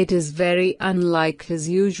 It is very unlike his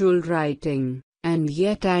usual writing, and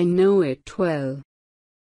yet I know it well.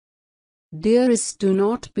 Dearest, do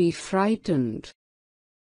not be frightened.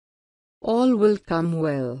 All will come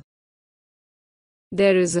well.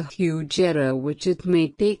 There is a huge error which it may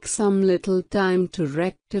take some little time to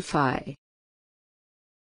rectify.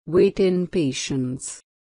 Wait in patience.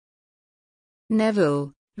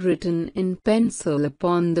 Neville, written in pencil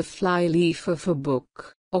upon the flyleaf of a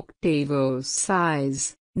book, octavo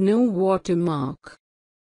size, no watermark.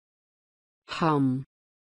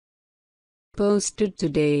 Posted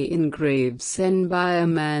today in Gravesend by a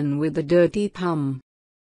man with a dirty thumb.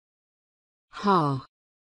 Ha!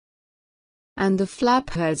 And the flap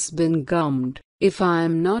has been gummed, if I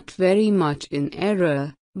am not very much in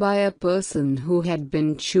error, by a person who had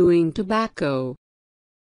been chewing tobacco.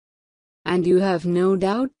 And you have no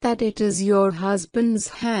doubt that it is your husband's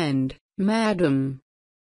hand, madam.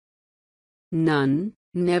 None.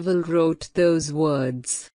 Neville wrote those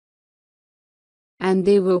words. And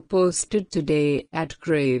they were posted today at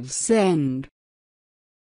Gravesend.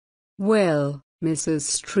 Well, Mrs.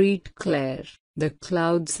 Streetclare, the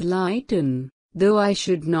clouds lighten, though I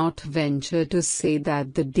should not venture to say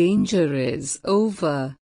that the danger is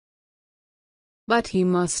over. But he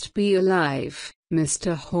must be alive,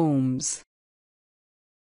 Mr. Holmes.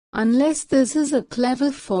 Unless this is a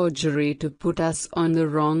clever forgery to put us on the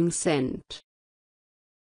wrong scent.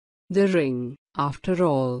 The ring, after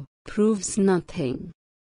all, proves nothing.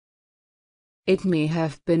 It may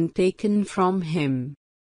have been taken from him.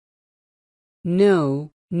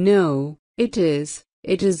 No, no, it is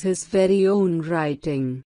his very own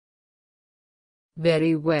writing.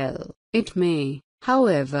 Very well, it may,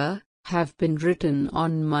 however, have been written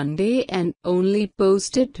on Monday and only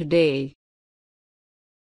posted today.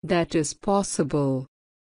 That is possible.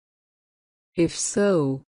 If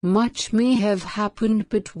so, much may have happened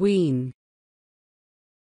between.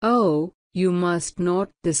 Oh, you must not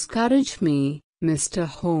discourage me, Mr.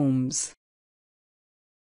 Holmes.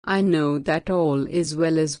 I know that all is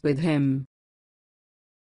well as with him.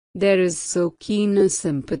 There is so keen a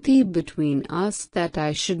sympathy between us that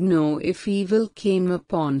I should know if evil came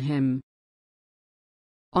upon him.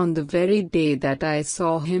 On the very day that I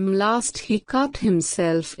saw him last he cut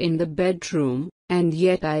himself in the bedroom, and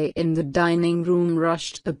yet I in the dining room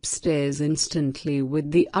rushed upstairs instantly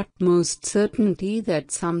with the utmost certainty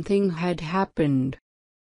that something had happened.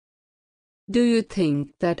 Do you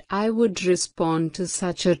think that I would respond to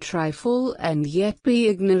such a trifle and yet be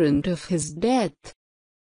ignorant of his death?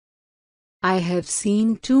 I have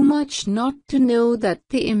seen too much not to know that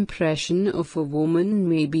the impression of a woman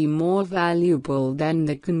may be more valuable than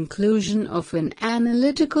the conclusion of an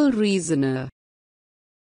analytical reasoner.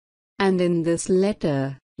 And in this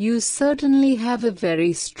letter, you certainly have a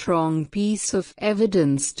very strong piece of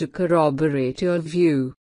evidence to corroborate your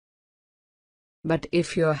view. But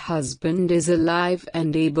if your husband is alive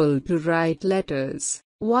and able to write letters,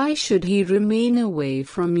 why should he remain away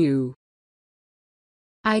from you?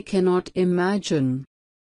 I cannot imagine.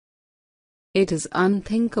 It is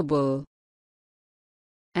unthinkable.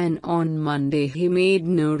 And on Monday he made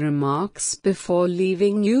no remarks before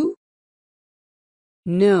leaving you?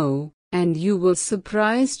 No, and you were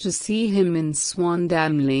surprised to see him in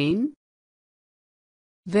Swandam Lane?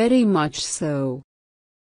 Very much so.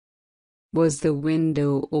 Was the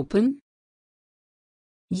window open?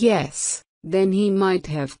 Yes, then he might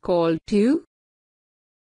have called you?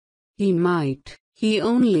 He might. He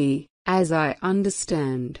only, as I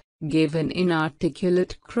understand, gave an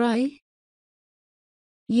inarticulate cry?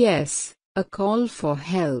 Yes, a call for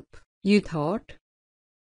help, you thought?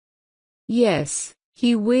 Yes,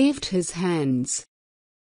 he waved his hands.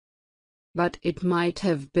 But it might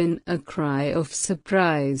have been a cry of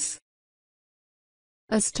surprise.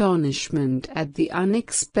 Astonishment at the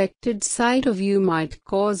unexpected sight of you might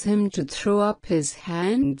cause him to throw up his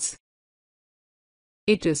hands.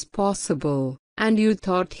 It is possible. And you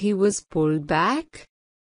thought he was pulled back?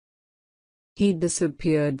 He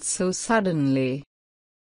disappeared so suddenly.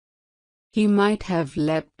 He might have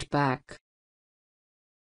leapt back.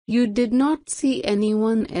 You did not see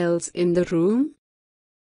anyone else in the room?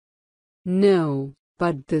 No,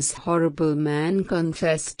 but this horrible man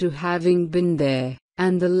confessed to having been there,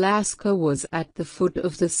 and the Lascar was at the foot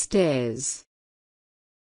of the stairs.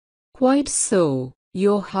 Quite so,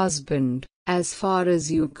 your husband, as far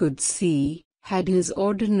as you could see, had his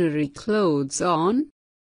ordinary clothes on,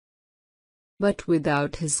 but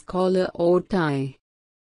without his collar or tie.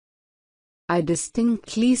 I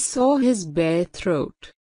distinctly saw his bare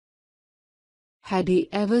throat. Had he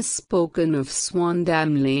ever spoken of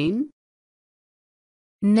Swandam Lane?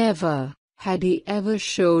 Never. Had he ever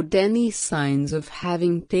showed any signs of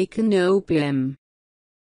having taken opium?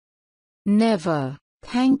 Never.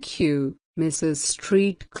 Thank you, Mrs.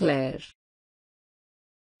 Streetclair.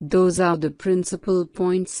 Those are the principal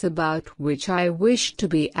points about which I wish to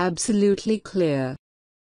be absolutely clear.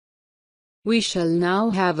 We shall now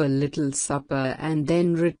have a little supper and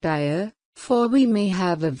then retire, for we may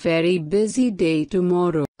have a very busy day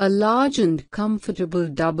tomorrow. A large and comfortable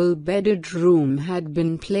double-bedded room had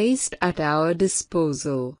been placed at our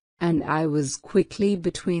disposal, and I was quickly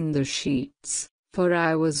between the sheets, for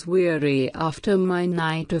I was weary after my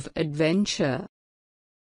night of adventure.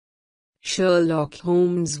 Sherlock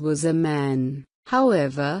Holmes was a man,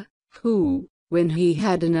 however, who, when he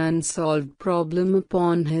had an unsolved problem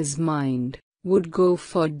upon his mind, would go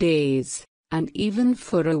for days, and even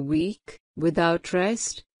for a week, without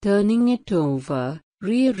rest, turning it over,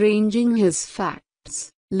 rearranging his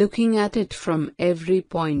facts, looking at it from every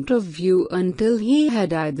point of view until he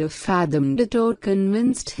had either fathomed it or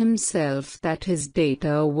convinced himself that his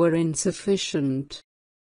data were insufficient.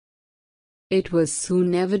 It was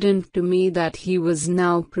soon evident to me that he was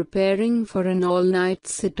now preparing for an all-night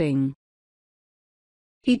sitting.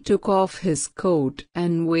 He took off his coat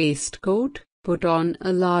and waistcoat, put on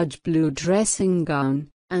a large blue dressing gown,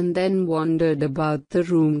 and then wandered about the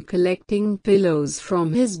room collecting pillows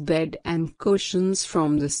from his bed and cushions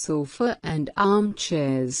from the sofa and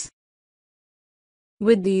armchairs.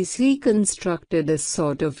 With these he constructed a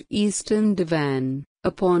sort of Eastern divan,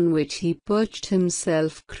 upon which he perched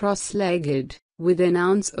himself cross-legged, with an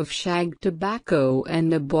ounce of shag tobacco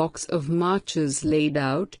and a box of matches laid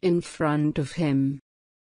out in front of him.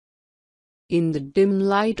 In the dim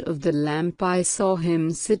light of the lamp I saw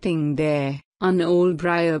him sitting there, an old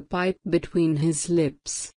briar pipe between his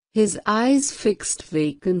lips, his eyes fixed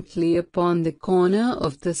vacantly upon the corner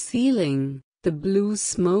of the ceiling, the blue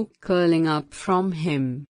smoke curling up from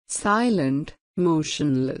him, silent,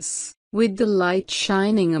 motionless, with the light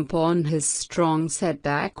shining upon his strong-set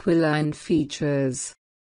aquiline features.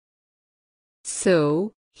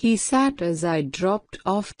 So, he sat as I dropped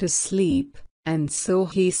off to sleep, and so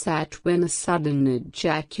he sat when a sudden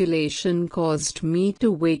ejaculation caused me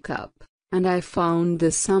to wake up, and I found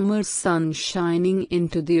the summer sun shining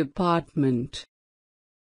into the apartment.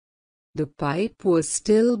 The pipe was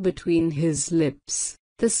still between his lips,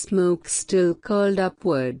 the smoke still curled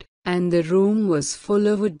upward, and the room was full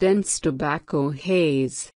of a dense tobacco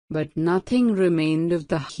haze, but nothing remained of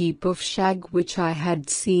the heap of shag which I had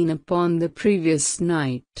seen upon the previous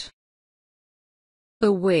night.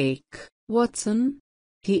 "Awake, Watson?"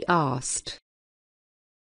 he asked.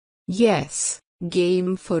 "Yes.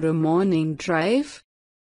 Game for a morning drive?"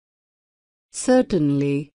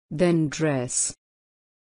 "Certainly." "Then dress."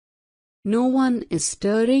 "No one is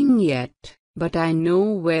stirring yet, but I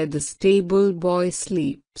know where the stable boy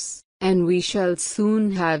sleeps, and we shall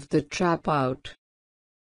soon have the trap out."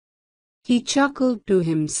 He chuckled to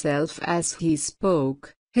himself as he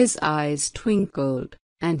spoke, his eyes twinkled,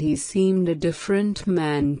 and he seemed a different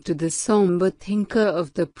man to the somber thinker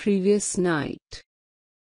of the previous night.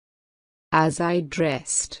 As I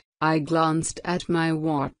dressed, I glanced at my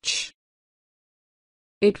watch.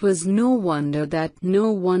 It was no wonder that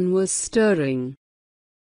no one was stirring.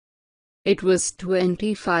 It was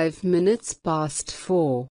 25 minutes past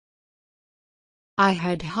 4. I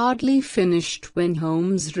had hardly finished when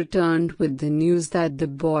Holmes returned with the news that the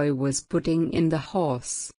boy was putting in the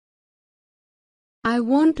horse. "I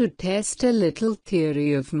want to test a little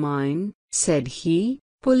theory of mine," said he,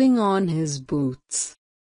 pulling on his boots.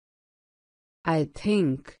 "I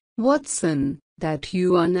think, Watson, that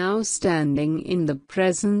you are now standing in the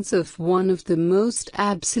presence of one of the most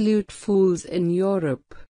absolute fools in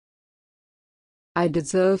Europe. I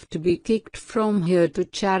deserve to be kicked from here to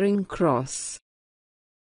Charing Cross.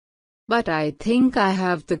 But I think I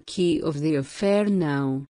have the key of the affair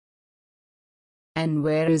now." "And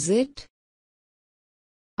where is it?"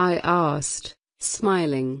 I asked,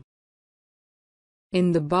 smiling.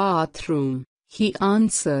 "In the bathroom," he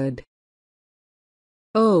answered.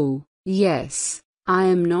 "Oh, yes, I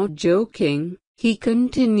am not joking," he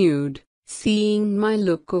continued, seeing my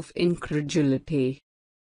look of incredulity.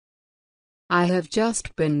 "I have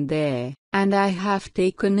just been there, and I have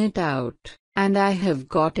taken it out, and I have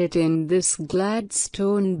got it in this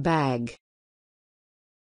Gladstone bag.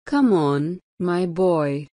 Come on, my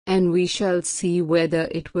boy, and we shall see whether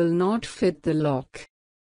it will not fit the lock."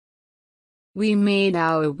 We made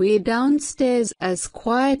our way downstairs as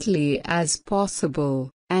quietly as possible,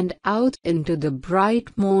 and out into the bright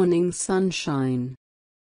morning sunshine.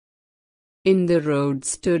 In the road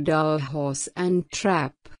stood our horse and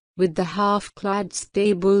trap, with the half-clad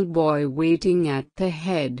stable boy waiting at the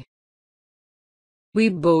head. We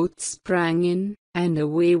both sprang in, and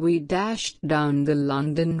away we dashed down the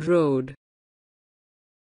London road.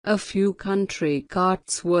 A few country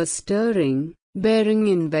carts were stirring, bearing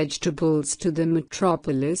in vegetables to the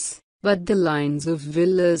metropolis, but the lines of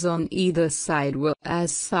villas on either side were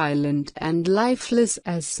as silent and lifeless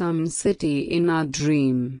as some city in our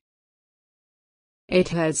dream. "It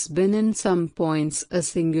has been in some points a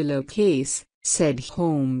singular case," said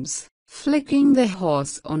Holmes, flicking the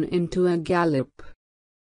horse on into a gallop.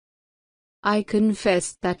 "I confess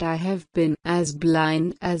that I have been as blind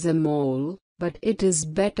as a mole, but it is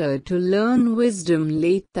better to learn wisdom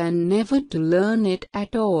late than never to learn it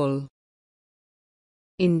at all."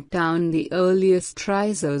 In town the earliest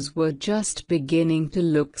risers were just beginning to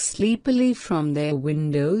look sleepily from their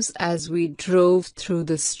windows as we drove through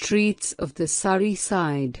the streets of the Surrey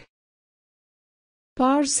side.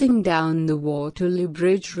 Passing down the Waterloo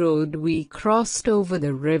Bridge Road we crossed over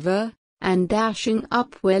the river, and dashing up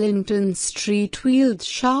Wellington Street wheeled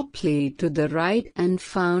sharply to the right and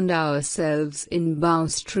found ourselves in Bow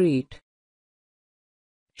Street.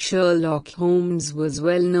 Sherlock Holmes was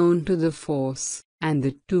well known to the force, and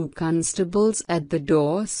the two constables at the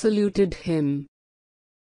door saluted him.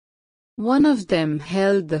 One of them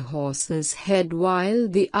held the horse's head while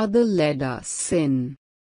the other led us in.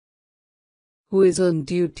 "Who is on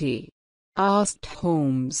duty?" asked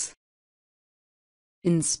Holmes.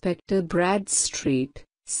 "Inspector Bradstreet,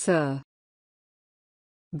 sir."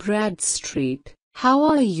 "Bradstreet, how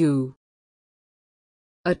are you?"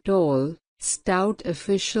 A tall, stout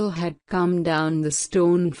official had come down the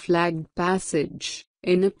stone-flagged passage,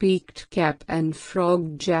 in a peaked cap and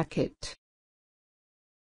frog jacket.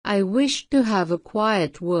 "I wish to have a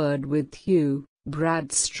quiet word with you,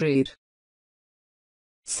 Bradstreet."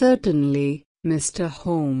 "Certainly, Mr.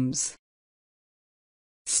 Holmes.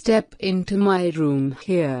 Step into my room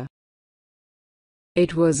here."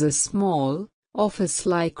 It was a small,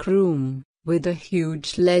 office-like room, with a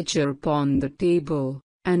huge ledger upon the table,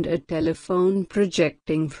 and a telephone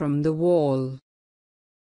projecting from the wall.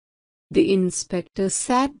 The inspector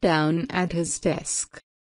sat down at his desk.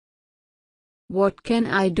 "What can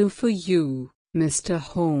I do for you, Mr.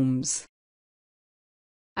 Holmes?"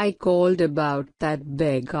 "I called about that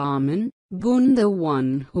beggarman, Boone, the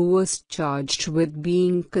one who was charged with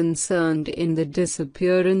being concerned in the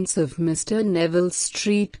disappearance of Mr. Neville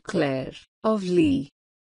Street, Clare, of Lee."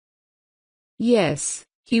 "Yes,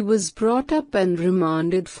 he was brought up and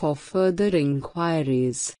remanded for further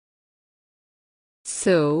inquiries."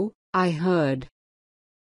 "So I heard."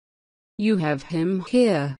 "You have him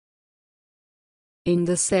here?" "In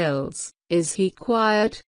the cells. Is he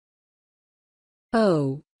quiet?"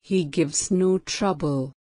 "Oh, he gives no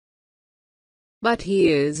trouble." "But he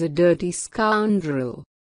is a dirty scoundrel."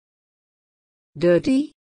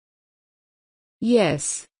 "Dirty?"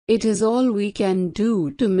 "Yes, it is all we can do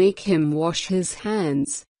to make him wash his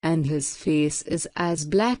hands, and his face is as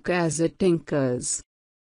black as a tinker's."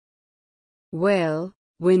 "Well,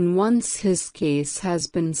 when once his case has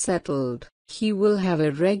been settled, he will have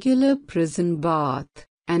a regular prison bath,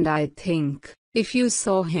 and I think, if you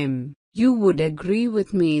saw him, you would agree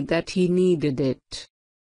with me that he needed it."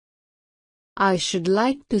 "I should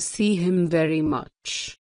like to see him very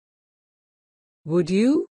much." "Would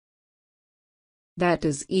you?" "That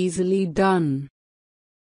is easily done.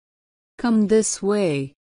 Come this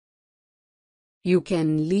way." "You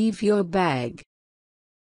can leave your bag."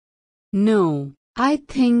 "No, I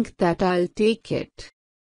think that I'll take it."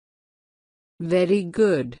 "Very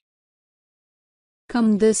good.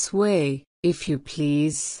 Come this way, if you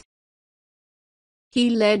please." He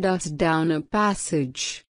led us down a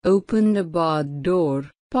passage, opened a barred door,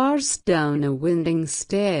 passed down a winding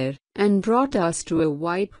stair, and brought us to a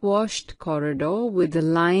whitewashed corridor with a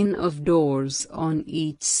line of doors on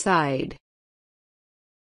each side.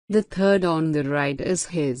 "The third on the right is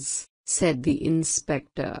his," said the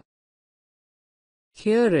inspector.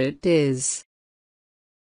 "Here it is."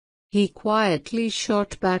 He quietly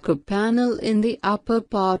shot back a panel in the upper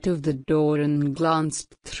part of the door and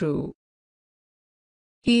glanced through.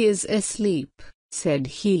 "He is asleep," said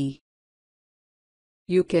he.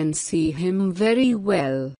 "You can see him very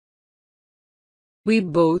well." We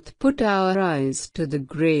both put our eyes to the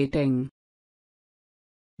grating.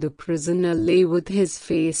 The prisoner lay with his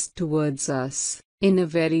face towards us, in a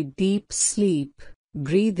very deep sleep,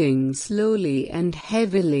 breathing slowly and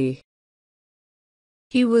heavily.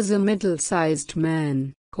 He was a middle-sized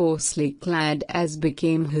man, coarsely clad as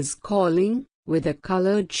became his calling, with a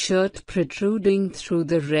colored shirt protruding through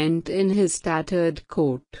the rent in his tattered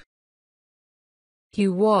coat. He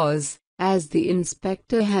was, as the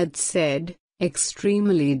inspector had said,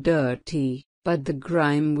 extremely dirty, but the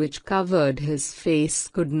grime which covered his face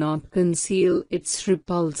could not conceal its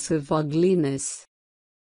repulsive ugliness.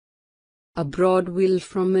 A broad weal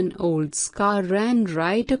from an old scar ran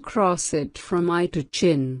right across it from eye to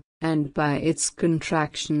chin, and by its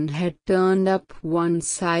contraction had turned up one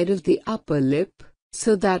side of the upper lip,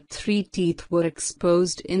 so that 3 teeth were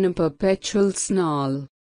exposed in a perpetual snarl.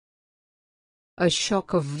 A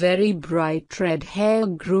shock of very bright red hair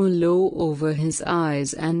grew low over his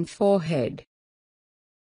eyes and forehead.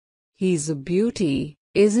 "He's a beauty,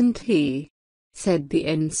 isn't he?" said the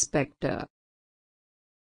inspector.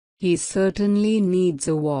 "He certainly needs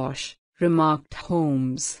a wash," remarked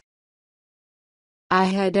Holmes. "I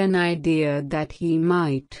had an idea that he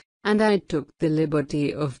might, and I took the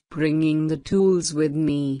liberty of bringing the tools with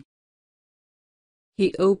me."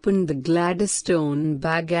 He opened the Gladstone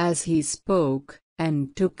bag as he spoke,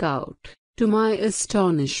 and took out, to my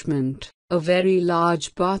astonishment, a very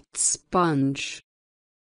large bath sponge.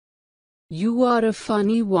 "You are a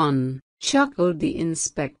funny one," chuckled the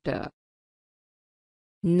inspector.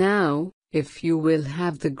 "Now, if you will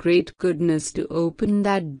have the great goodness to open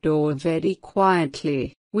that door very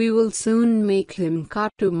quietly, we will soon make him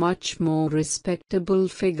cut a much more respectable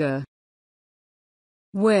figure."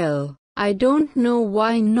 "Well, I don't know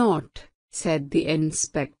why not," said the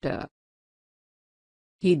inspector.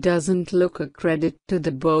 "He doesn't look a credit to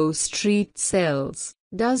the Bow Street cells,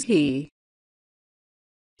 does he?"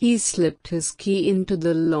 He slipped his key into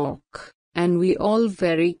the lock, and we all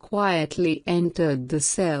very quietly entered the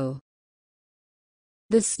cell.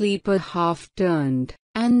 The sleeper half turned,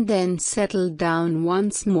 and then settled down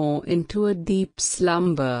once more into a deep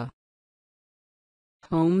slumber.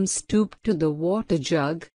 Holmes stooped to the water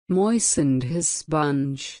jug, moistened his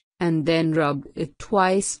sponge, and then rubbed it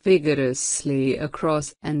twice vigorously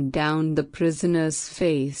across and down the prisoner's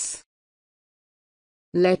face.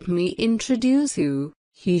 "Let me introduce you,"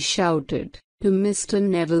 he shouted, "to Mr.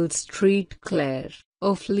 Neville Street Clare,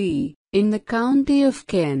 of Lee, in the county of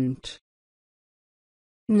Kent.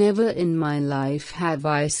 Never in my life have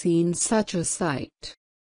I seen such a sight."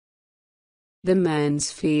 The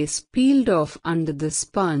man's face peeled off under the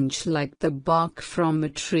sponge like the bark from a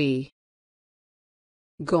tree.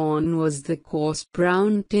 Gone was the coarse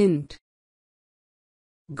brown tint.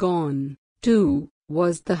 Gone, too,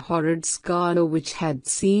 was the horrid scar which had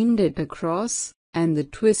seamed it across, and the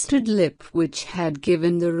twisted lip which had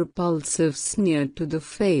given the repulsive sneer to the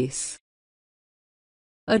face.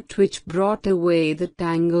 A twitch brought away the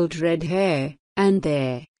tangled red hair, and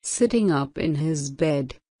there, sitting up in his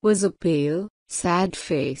bed, was a pale,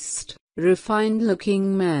 sad-faced,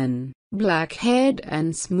 refined-looking man, black-haired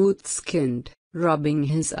and smooth-skinned, rubbing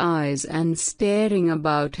his eyes and staring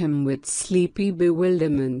about him with sleepy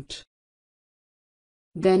bewilderment.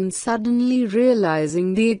 Then suddenly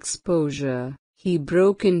realizing the exposure, he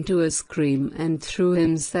broke into a scream and threw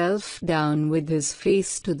himself down with his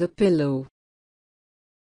face to the pillow.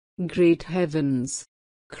 "Great heavens!"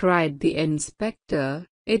 cried the inspector,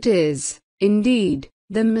 "it is, indeed,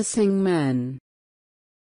 the missing man.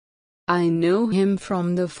 I know him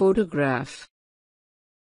from the photograph."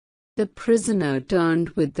 The prisoner turned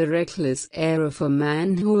with the reckless air of a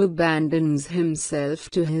man who abandons himself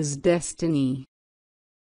to his destiny.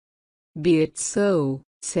 "Be it so,"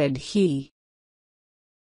 said he.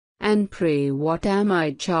 "And pray what am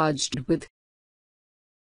I charged with?"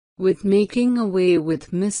 "With making away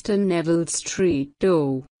with Mr. Neville Street.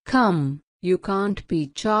 Oh, come, you can't be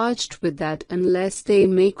charged with that unless they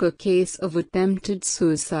make a case of attempted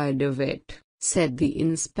suicide of it," said the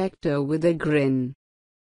inspector with a grin.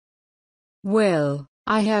 "Well,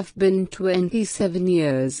 I have been 27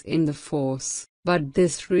 years in the force, but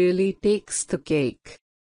this really takes the cake.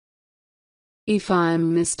 If I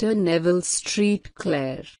am Mr. Neville Street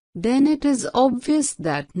Clare, then it is obvious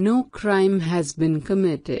that no crime has been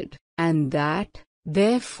committed, and that,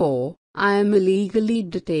 therefore, I am illegally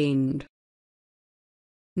detained."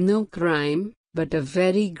 "No crime, but a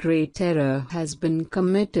very great error has been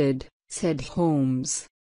committed," said Holmes.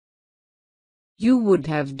 "You would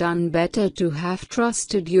have done better to have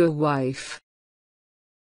trusted your wife."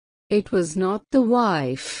 "It was not the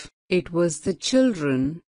wife, it was the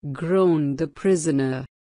children," groaned the prisoner.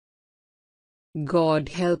 "God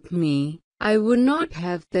help me, I would not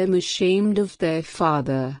have them ashamed of their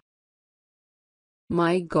father."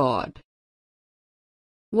 My God!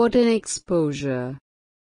 What an exposure!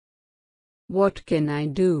 What can I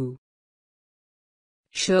do?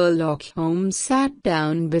 Sherlock Holmes sat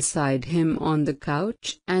down beside him on the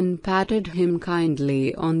couch and patted him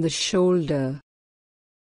kindly on the shoulder.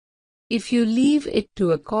 "If you leave it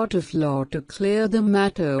to a court of law to clear the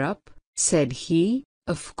matter up," said he,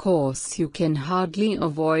 "of course you can hardly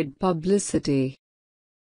avoid publicity.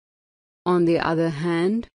 On the other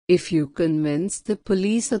hand, if you convince the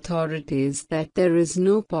police authorities that there is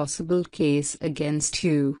no possible case against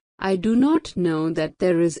you, I do not know that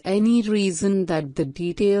there is any reason that the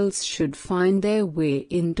details should find their way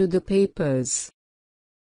into the papers.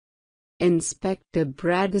 Inspector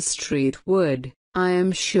Bradstreet would, I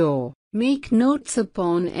am sure, make notes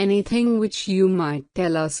upon anything which you might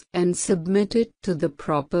tell us and submit it to the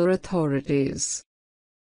proper authorities.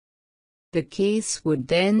 The case would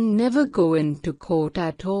then never go into court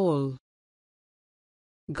at all."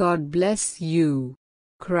 "God bless you!"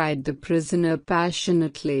 cried the prisoner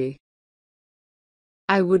passionately.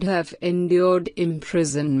 "I would have endured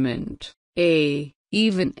imprisonment,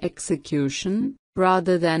 even execution,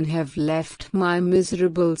 rather than have left my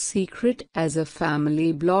miserable secret as a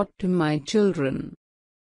family blot to my children.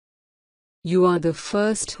 You are the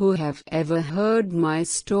first who have ever heard my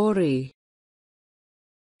story.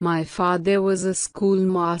 My father was a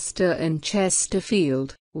schoolmaster in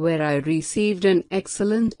Chesterfield, where I received an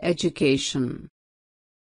excellent education.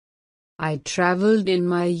 I traveled in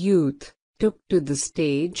my youth, took to the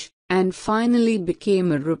stage, and finally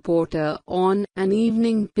became a reporter on an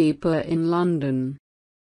evening paper in London.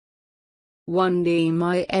 One day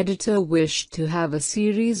my editor wished to have a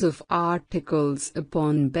series of articles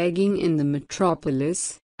upon begging in the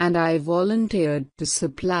metropolis, and I volunteered to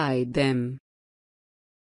supply them.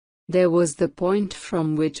 There was the point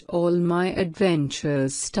from which all my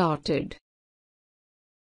adventures started.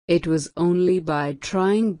 It was only by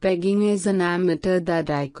trying begging as an amateur that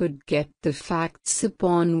I could get the facts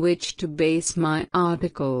upon which to base my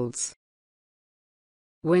articles.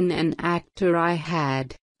 When an actor I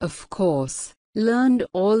had, of course, learned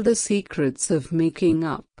all the secrets of making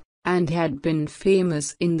up, and had been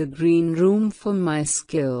famous in the green room for my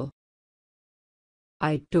skill.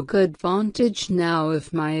 I took advantage now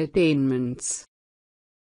of my attainments.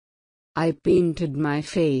 I painted my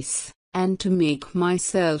face, and to make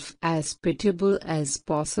myself as pitiable as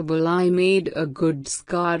possible I made a good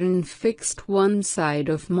scar and fixed one side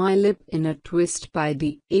of my lip in a twist by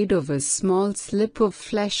the aid of a small slip of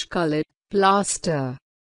flesh-colored plaster.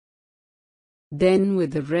 Then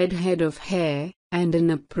with a red head of hair, and an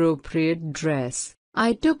appropriate dress,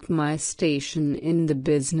 I took my station in the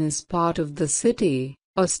business part of the city,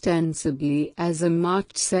 ostensibly as a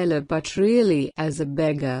marked seller but really as a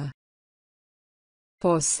beggar.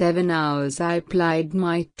 For 7 hours I plied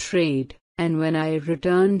my trade, and when I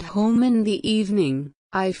returned home in the evening,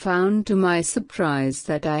 I found to my surprise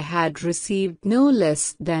that I had received no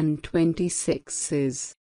less than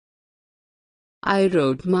 26s. I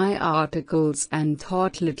wrote my articles and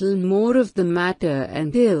thought little more of the matter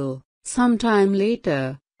until, some time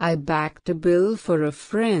later, I backed a bill for a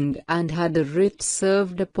friend and had a writ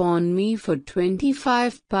served upon me for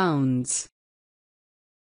 £25.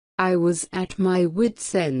 I was at my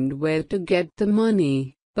wits' end where to get the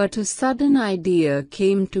money, but a sudden idea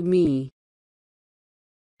came to me.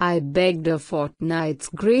 I begged a fortnight's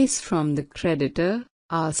grace from the creditor,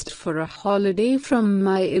 asked for a holiday from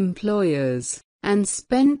my employers, and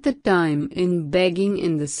spent the time in begging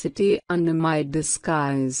in the city under my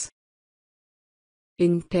disguise.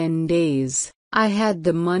 In 10 days, I had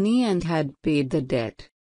the money and had paid the debt.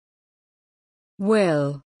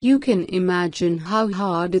 Well, you can imagine how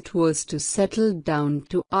hard it was to settle down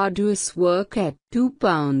to arduous work at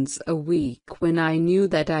 £2 a week when I knew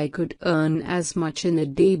that I could earn as much in a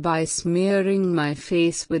day by smearing my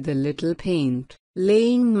face with a little paint,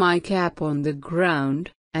 laying my cap on the ground,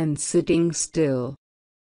 and sitting still.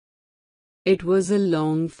 It was a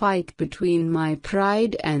long fight between my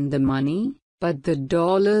pride and the money, but the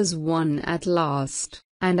dollars won at last,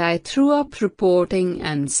 and I threw up reporting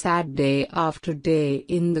and sat day after day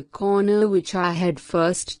in the corner which I had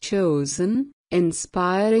first chosen,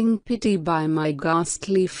 inspiring pity by my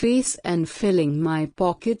ghastly face and filling my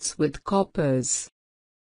pockets with coppers.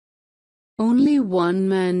 Only one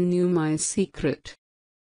man knew my secret.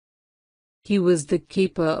 He was the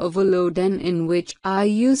keeper of a low den in which I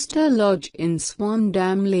used to lodge in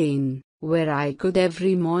Swandam Lane, where I could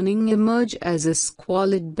every morning emerge as a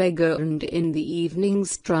squalid beggar and in the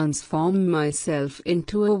evenings transform myself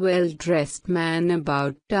into a well-dressed man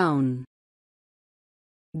about town.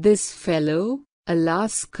 This fellow,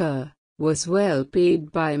 Alaska, was well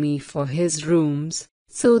paid by me for his rooms,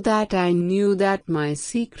 so that I knew that my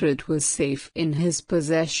secret was safe in his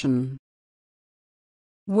possession.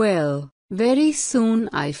 Well, very soon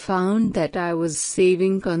I found that I was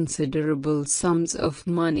saving considerable sums of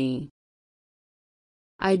money.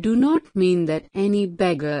 I do not mean that any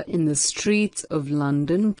beggar in the streets of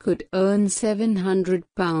London could earn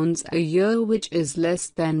 £700 a year, which is less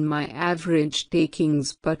than my average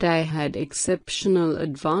takings, but I had exceptional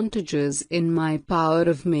advantages in my power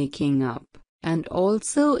of making up, and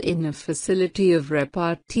also in a facility of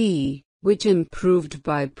repartee, which improved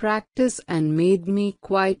by practice and made me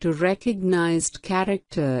quite a recognized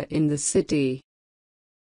character in the city.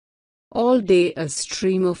 All day a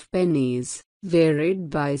stream of pennies, varied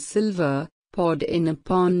by silver, poured in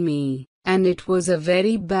upon me, and it was a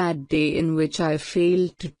very bad day in which I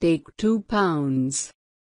failed to take £2.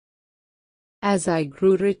 As I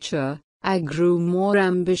grew richer, I grew more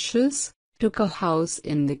ambitious, took a house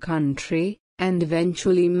in the country, and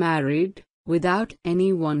eventually married, without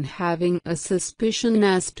anyone having a suspicion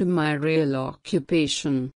as to my real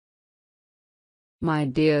occupation. My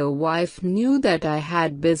dear wife knew that I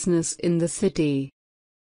had business in the city.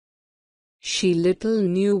 She little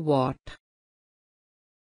knew what.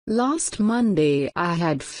 Last Monday I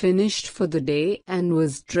had finished for the day and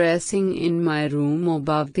was dressing in my room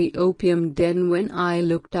above the opium den when I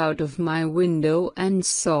looked out of my window and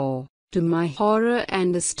saw, to my horror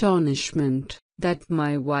and astonishment, that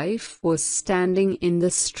my wife was standing in the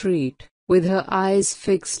street, with her eyes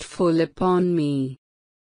fixed full upon me.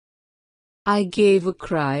 I gave a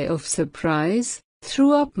cry of surprise,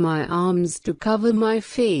 threw up my arms to cover my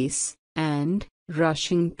face, and,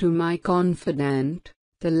 rushing to my confidant,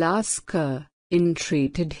 the Lascar,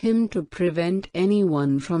 entreated him to prevent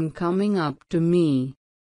anyone from coming up to me.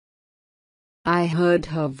 I heard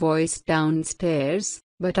her voice downstairs,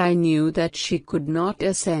 but I knew that she could not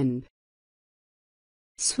ascend.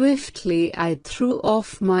 Swiftly I threw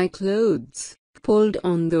off my clothes, pulled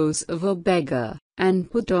on those of a beggar,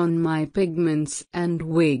 and put on my pigments and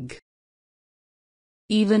wig.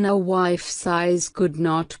 Even a wife's eyes could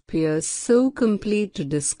not pierce so complete a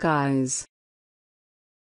disguise.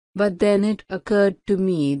 But then it occurred to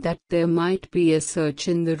me that there might be a search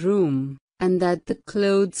in the room, and that the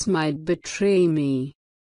clothes might betray me.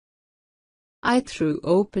 I threw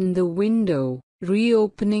open the window,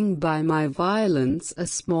 reopening by my violence a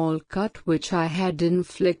small cut which I had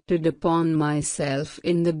inflicted upon myself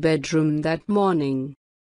in the bedroom that morning.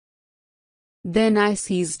 Then I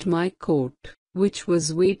seized my coat, which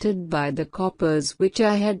was weighted by the coppers which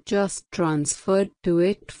I had just transferred to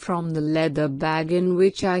it from the leather bag in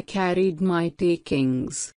which I carried my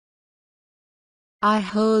takings. I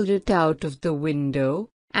hurled it out of the window,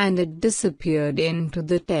 and it disappeared into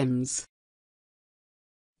the Thames.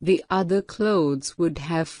 The other clothes would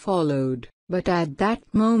have followed, but at that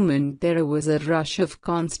moment there was a rush of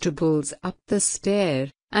constables up the stair,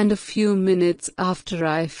 and a few minutes after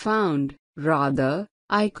I found, rather,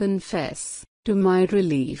 I confess, to my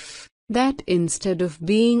relief, that instead of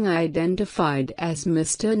being identified as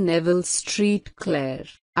Mr. Neville Street Clare,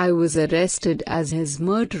 I was arrested as his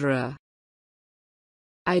murderer.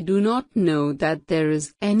 I do not know that there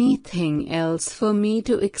is anything else for me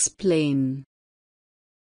to explain.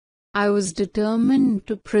 I was determined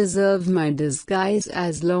to preserve my disguise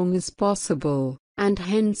as long as possible, and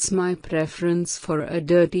hence my preference for a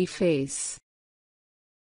dirty face.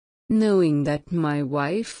 Knowing that my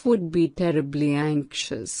wife would be terribly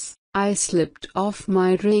anxious, I slipped off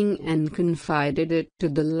my ring and confided it to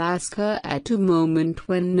the Lascar at a moment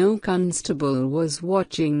when no constable was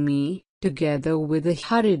watching me, together with a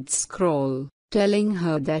hurried scrawl, telling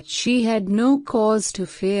her that she had no cause to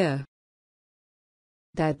fear.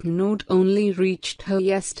 "That note only reached her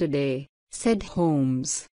yesterday," said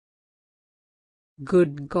Holmes.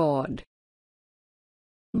 "Good God!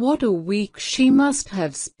 What a week she must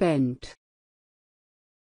have spent!"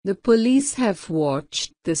 "The police have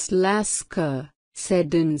watched this Lascar,"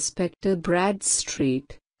 said Inspector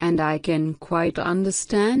Bradstreet, "and I can quite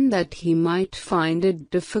understand that he might find it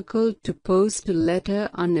difficult to post a letter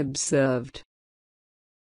unobserved.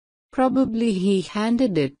 Probably he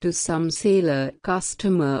handed it to some sailor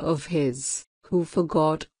customer of his, who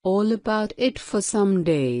forgot all about it for some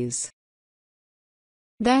days."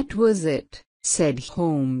 "That was it," said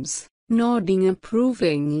Holmes, nodding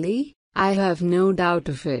approvingly. "I have no doubt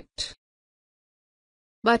of it.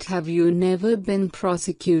 But have you never been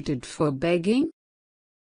prosecuted for begging?"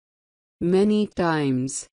 "Many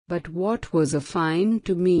times, but what was a fine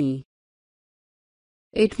to me?"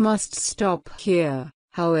 "It must stop here,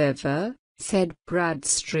 however," said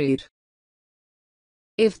Bradstreet.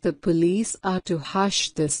 If the police are to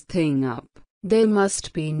hush this thing up, there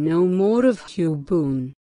must be no more of Hugh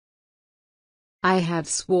Boone. I have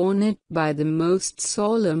sworn it by the most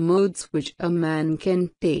solemn oaths which a man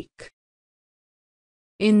can take.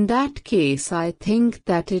 In that case, I think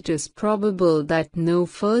that it is probable that no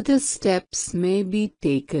further steps may be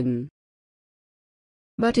taken.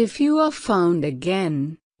 But if you are found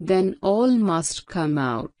again, then all must come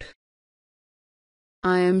out.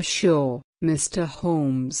 I am sure, Mr.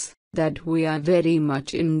 Holmes, that we are very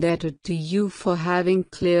much indebted to you for having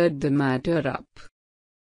cleared the matter up.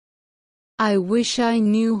 I wish I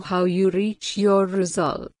knew how you reach your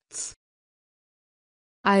results.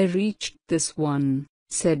 I reached this one,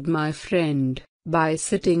 said my friend, by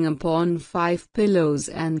sitting upon 5 pillows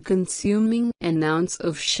and consuming an ounce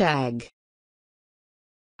of shag.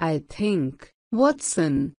 I think,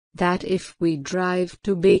 Watson, that if we drive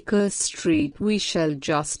to Baker Street we shall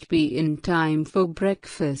just be in time for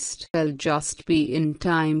breakfast.